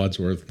Henry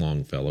Wadsworth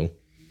Longfellow.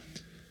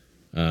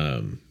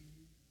 And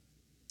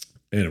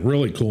a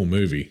really cool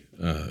movie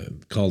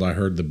called I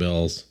Heard the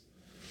Bells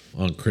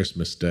on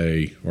Christmas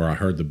Day, or I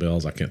Heard the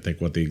Bells. I can't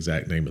think what the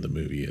exact name of the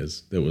movie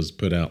is, that was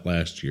put out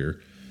last year.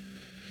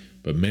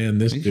 But man,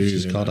 this dude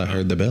It's just called I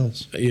Heard the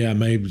Bells. Yeah,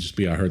 maybe just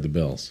be I Heard the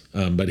Bells.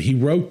 But he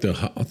wrote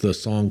the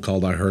song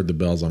called I Heard the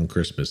Bells on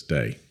Christmas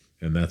Day,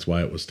 and that's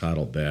why it was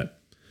titled that.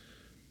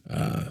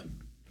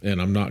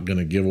 And I'm not going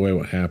to give away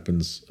what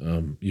happens.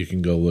 You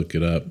can go look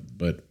it up,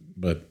 but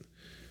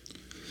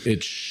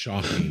it's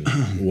shocking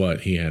what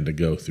he had to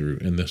go through.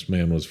 And this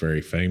man was very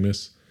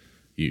famous.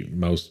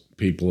 Most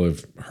people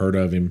have heard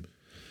of him.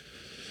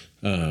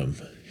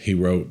 He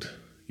wrote,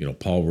 you know,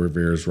 Paul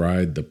Revere's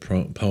Ride, the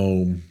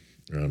poem.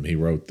 He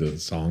wrote the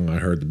song I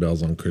Heard the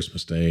Bells on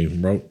Christmas Day.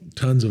 Wrote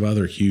tons of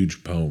other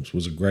huge poems.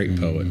 Was a great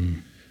poet.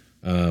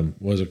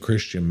 Was a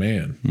Christian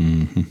man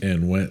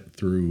and went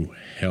through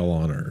hell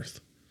on earth.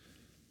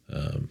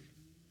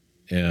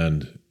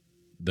 And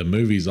the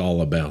movie's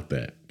all about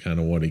that, kind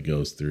of what he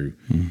goes through.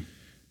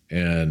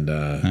 And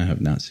I have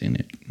not seen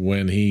it.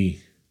 when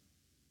he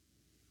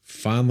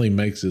finally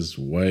makes his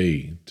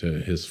way to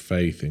his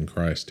faith in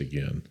Christ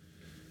again,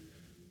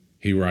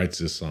 he writes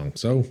this song.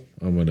 So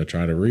I'm going to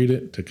try to read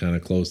it to kind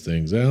of close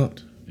things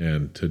out,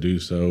 and to do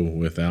so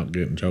without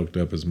getting choked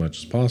up as much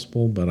as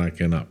possible, but I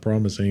cannot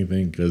promise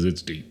anything because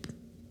it's deep.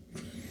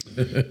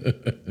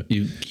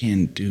 You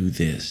can do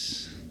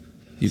this.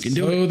 You can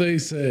do it. So they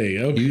say.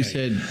 Okay. You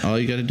said all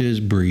you got to do is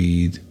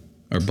breathe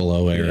or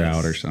blow air Yes.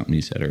 out or something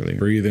you said earlier.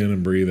 Breathe in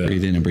and breathe out.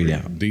 Breathe in and breathe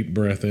out. Deep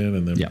breath in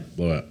and then Yep.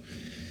 blow out.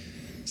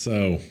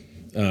 So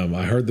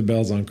I heard the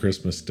bells on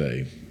Christmas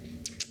Day.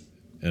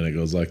 And it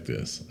goes like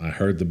this. I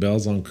heard the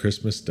bells on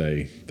Christmas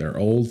Day, their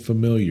old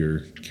familiar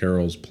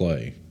carols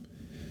play.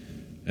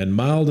 And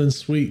mild and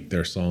sweet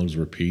their songs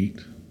repeat,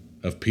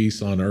 of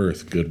peace on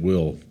earth,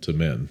 goodwill to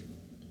men.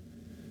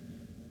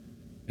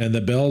 And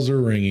the bells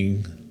are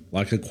ringing,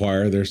 like a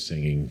choir they're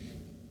singing.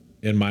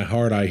 In my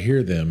heart I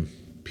hear them,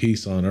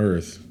 peace on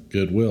earth,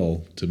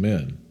 goodwill to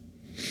men.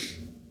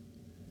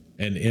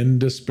 And in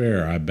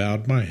despair I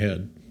bowed my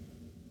head.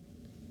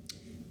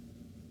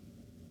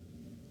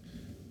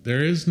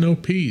 There is no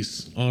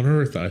peace on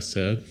earth, I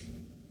said,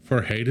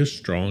 for hate is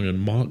strong and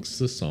mocks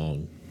the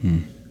song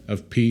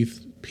of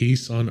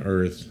peace on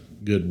earth,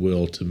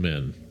 goodwill to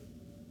men.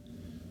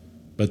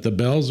 But the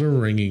bells are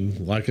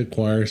ringing like a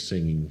choir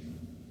singing.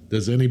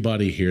 Does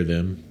anybody hear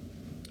them?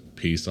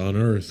 Peace on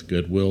earth,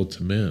 goodwill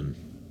to men.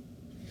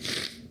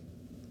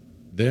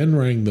 Then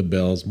rang the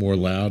bells more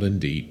loud and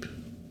deep.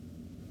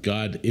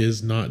 God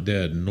is not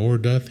dead, nor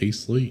doth he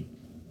sleep.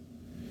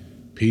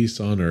 Peace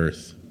on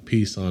earth,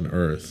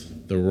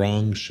 the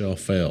wrong shall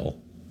fail,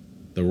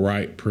 the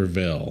right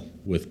prevail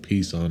with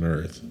peace on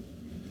earth.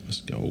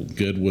 Let's go.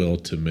 Goodwill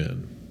to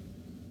men.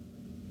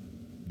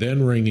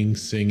 Then ringing,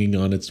 singing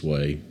on its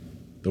way,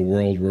 the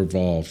world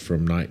revolved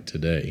from night to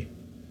day.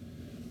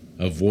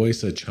 A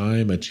voice, a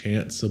chime, a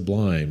chant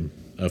sublime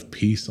of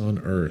peace on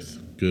earth,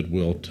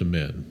 goodwill to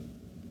men.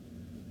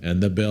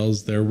 And the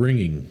bells they're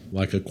ringing,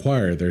 like a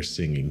choir they're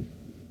singing,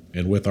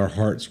 and with our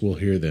hearts we'll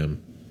hear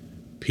them,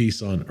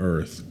 peace on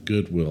earth,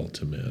 goodwill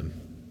to men.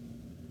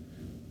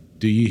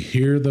 Do ye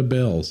hear the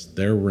bells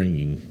they're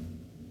ringing,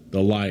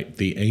 the light,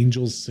 the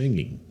angels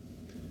singing?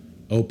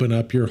 Open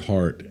up your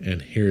heart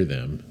and hear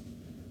them.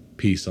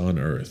 Peace on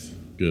earth,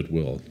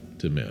 goodwill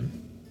to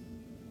men.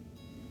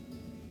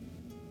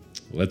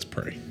 Let's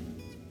pray.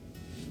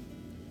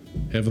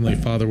 Heavenly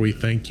Father, we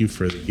thank you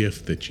for the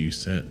gift that you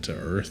sent to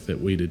earth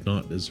that we did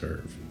not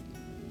deserve.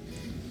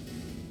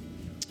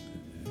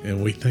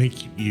 And we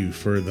thank you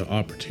for the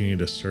opportunity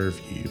to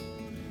serve you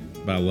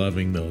by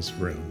loving those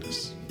around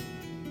us.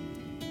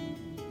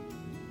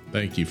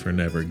 Thank you for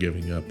never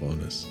giving up on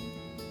us.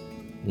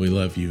 We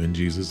love you in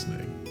Jesus'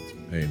 name.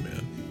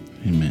 Amen.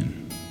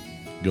 Amen.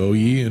 Go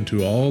ye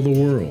into all the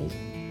world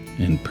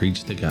And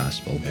preach the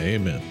gospel.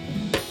 Amen.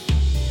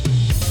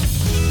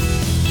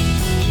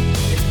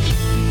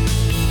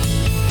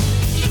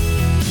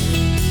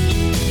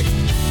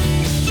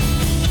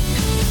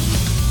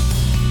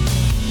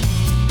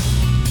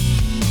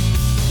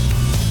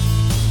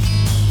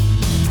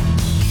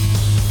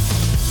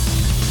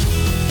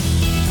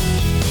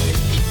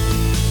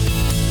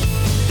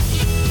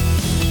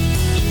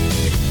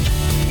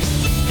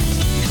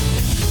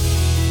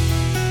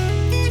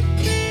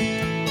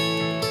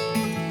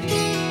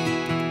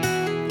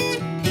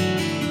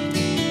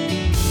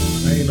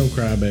 I ain't no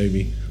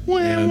crybaby.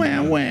 Wah,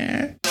 wah,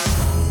 wah.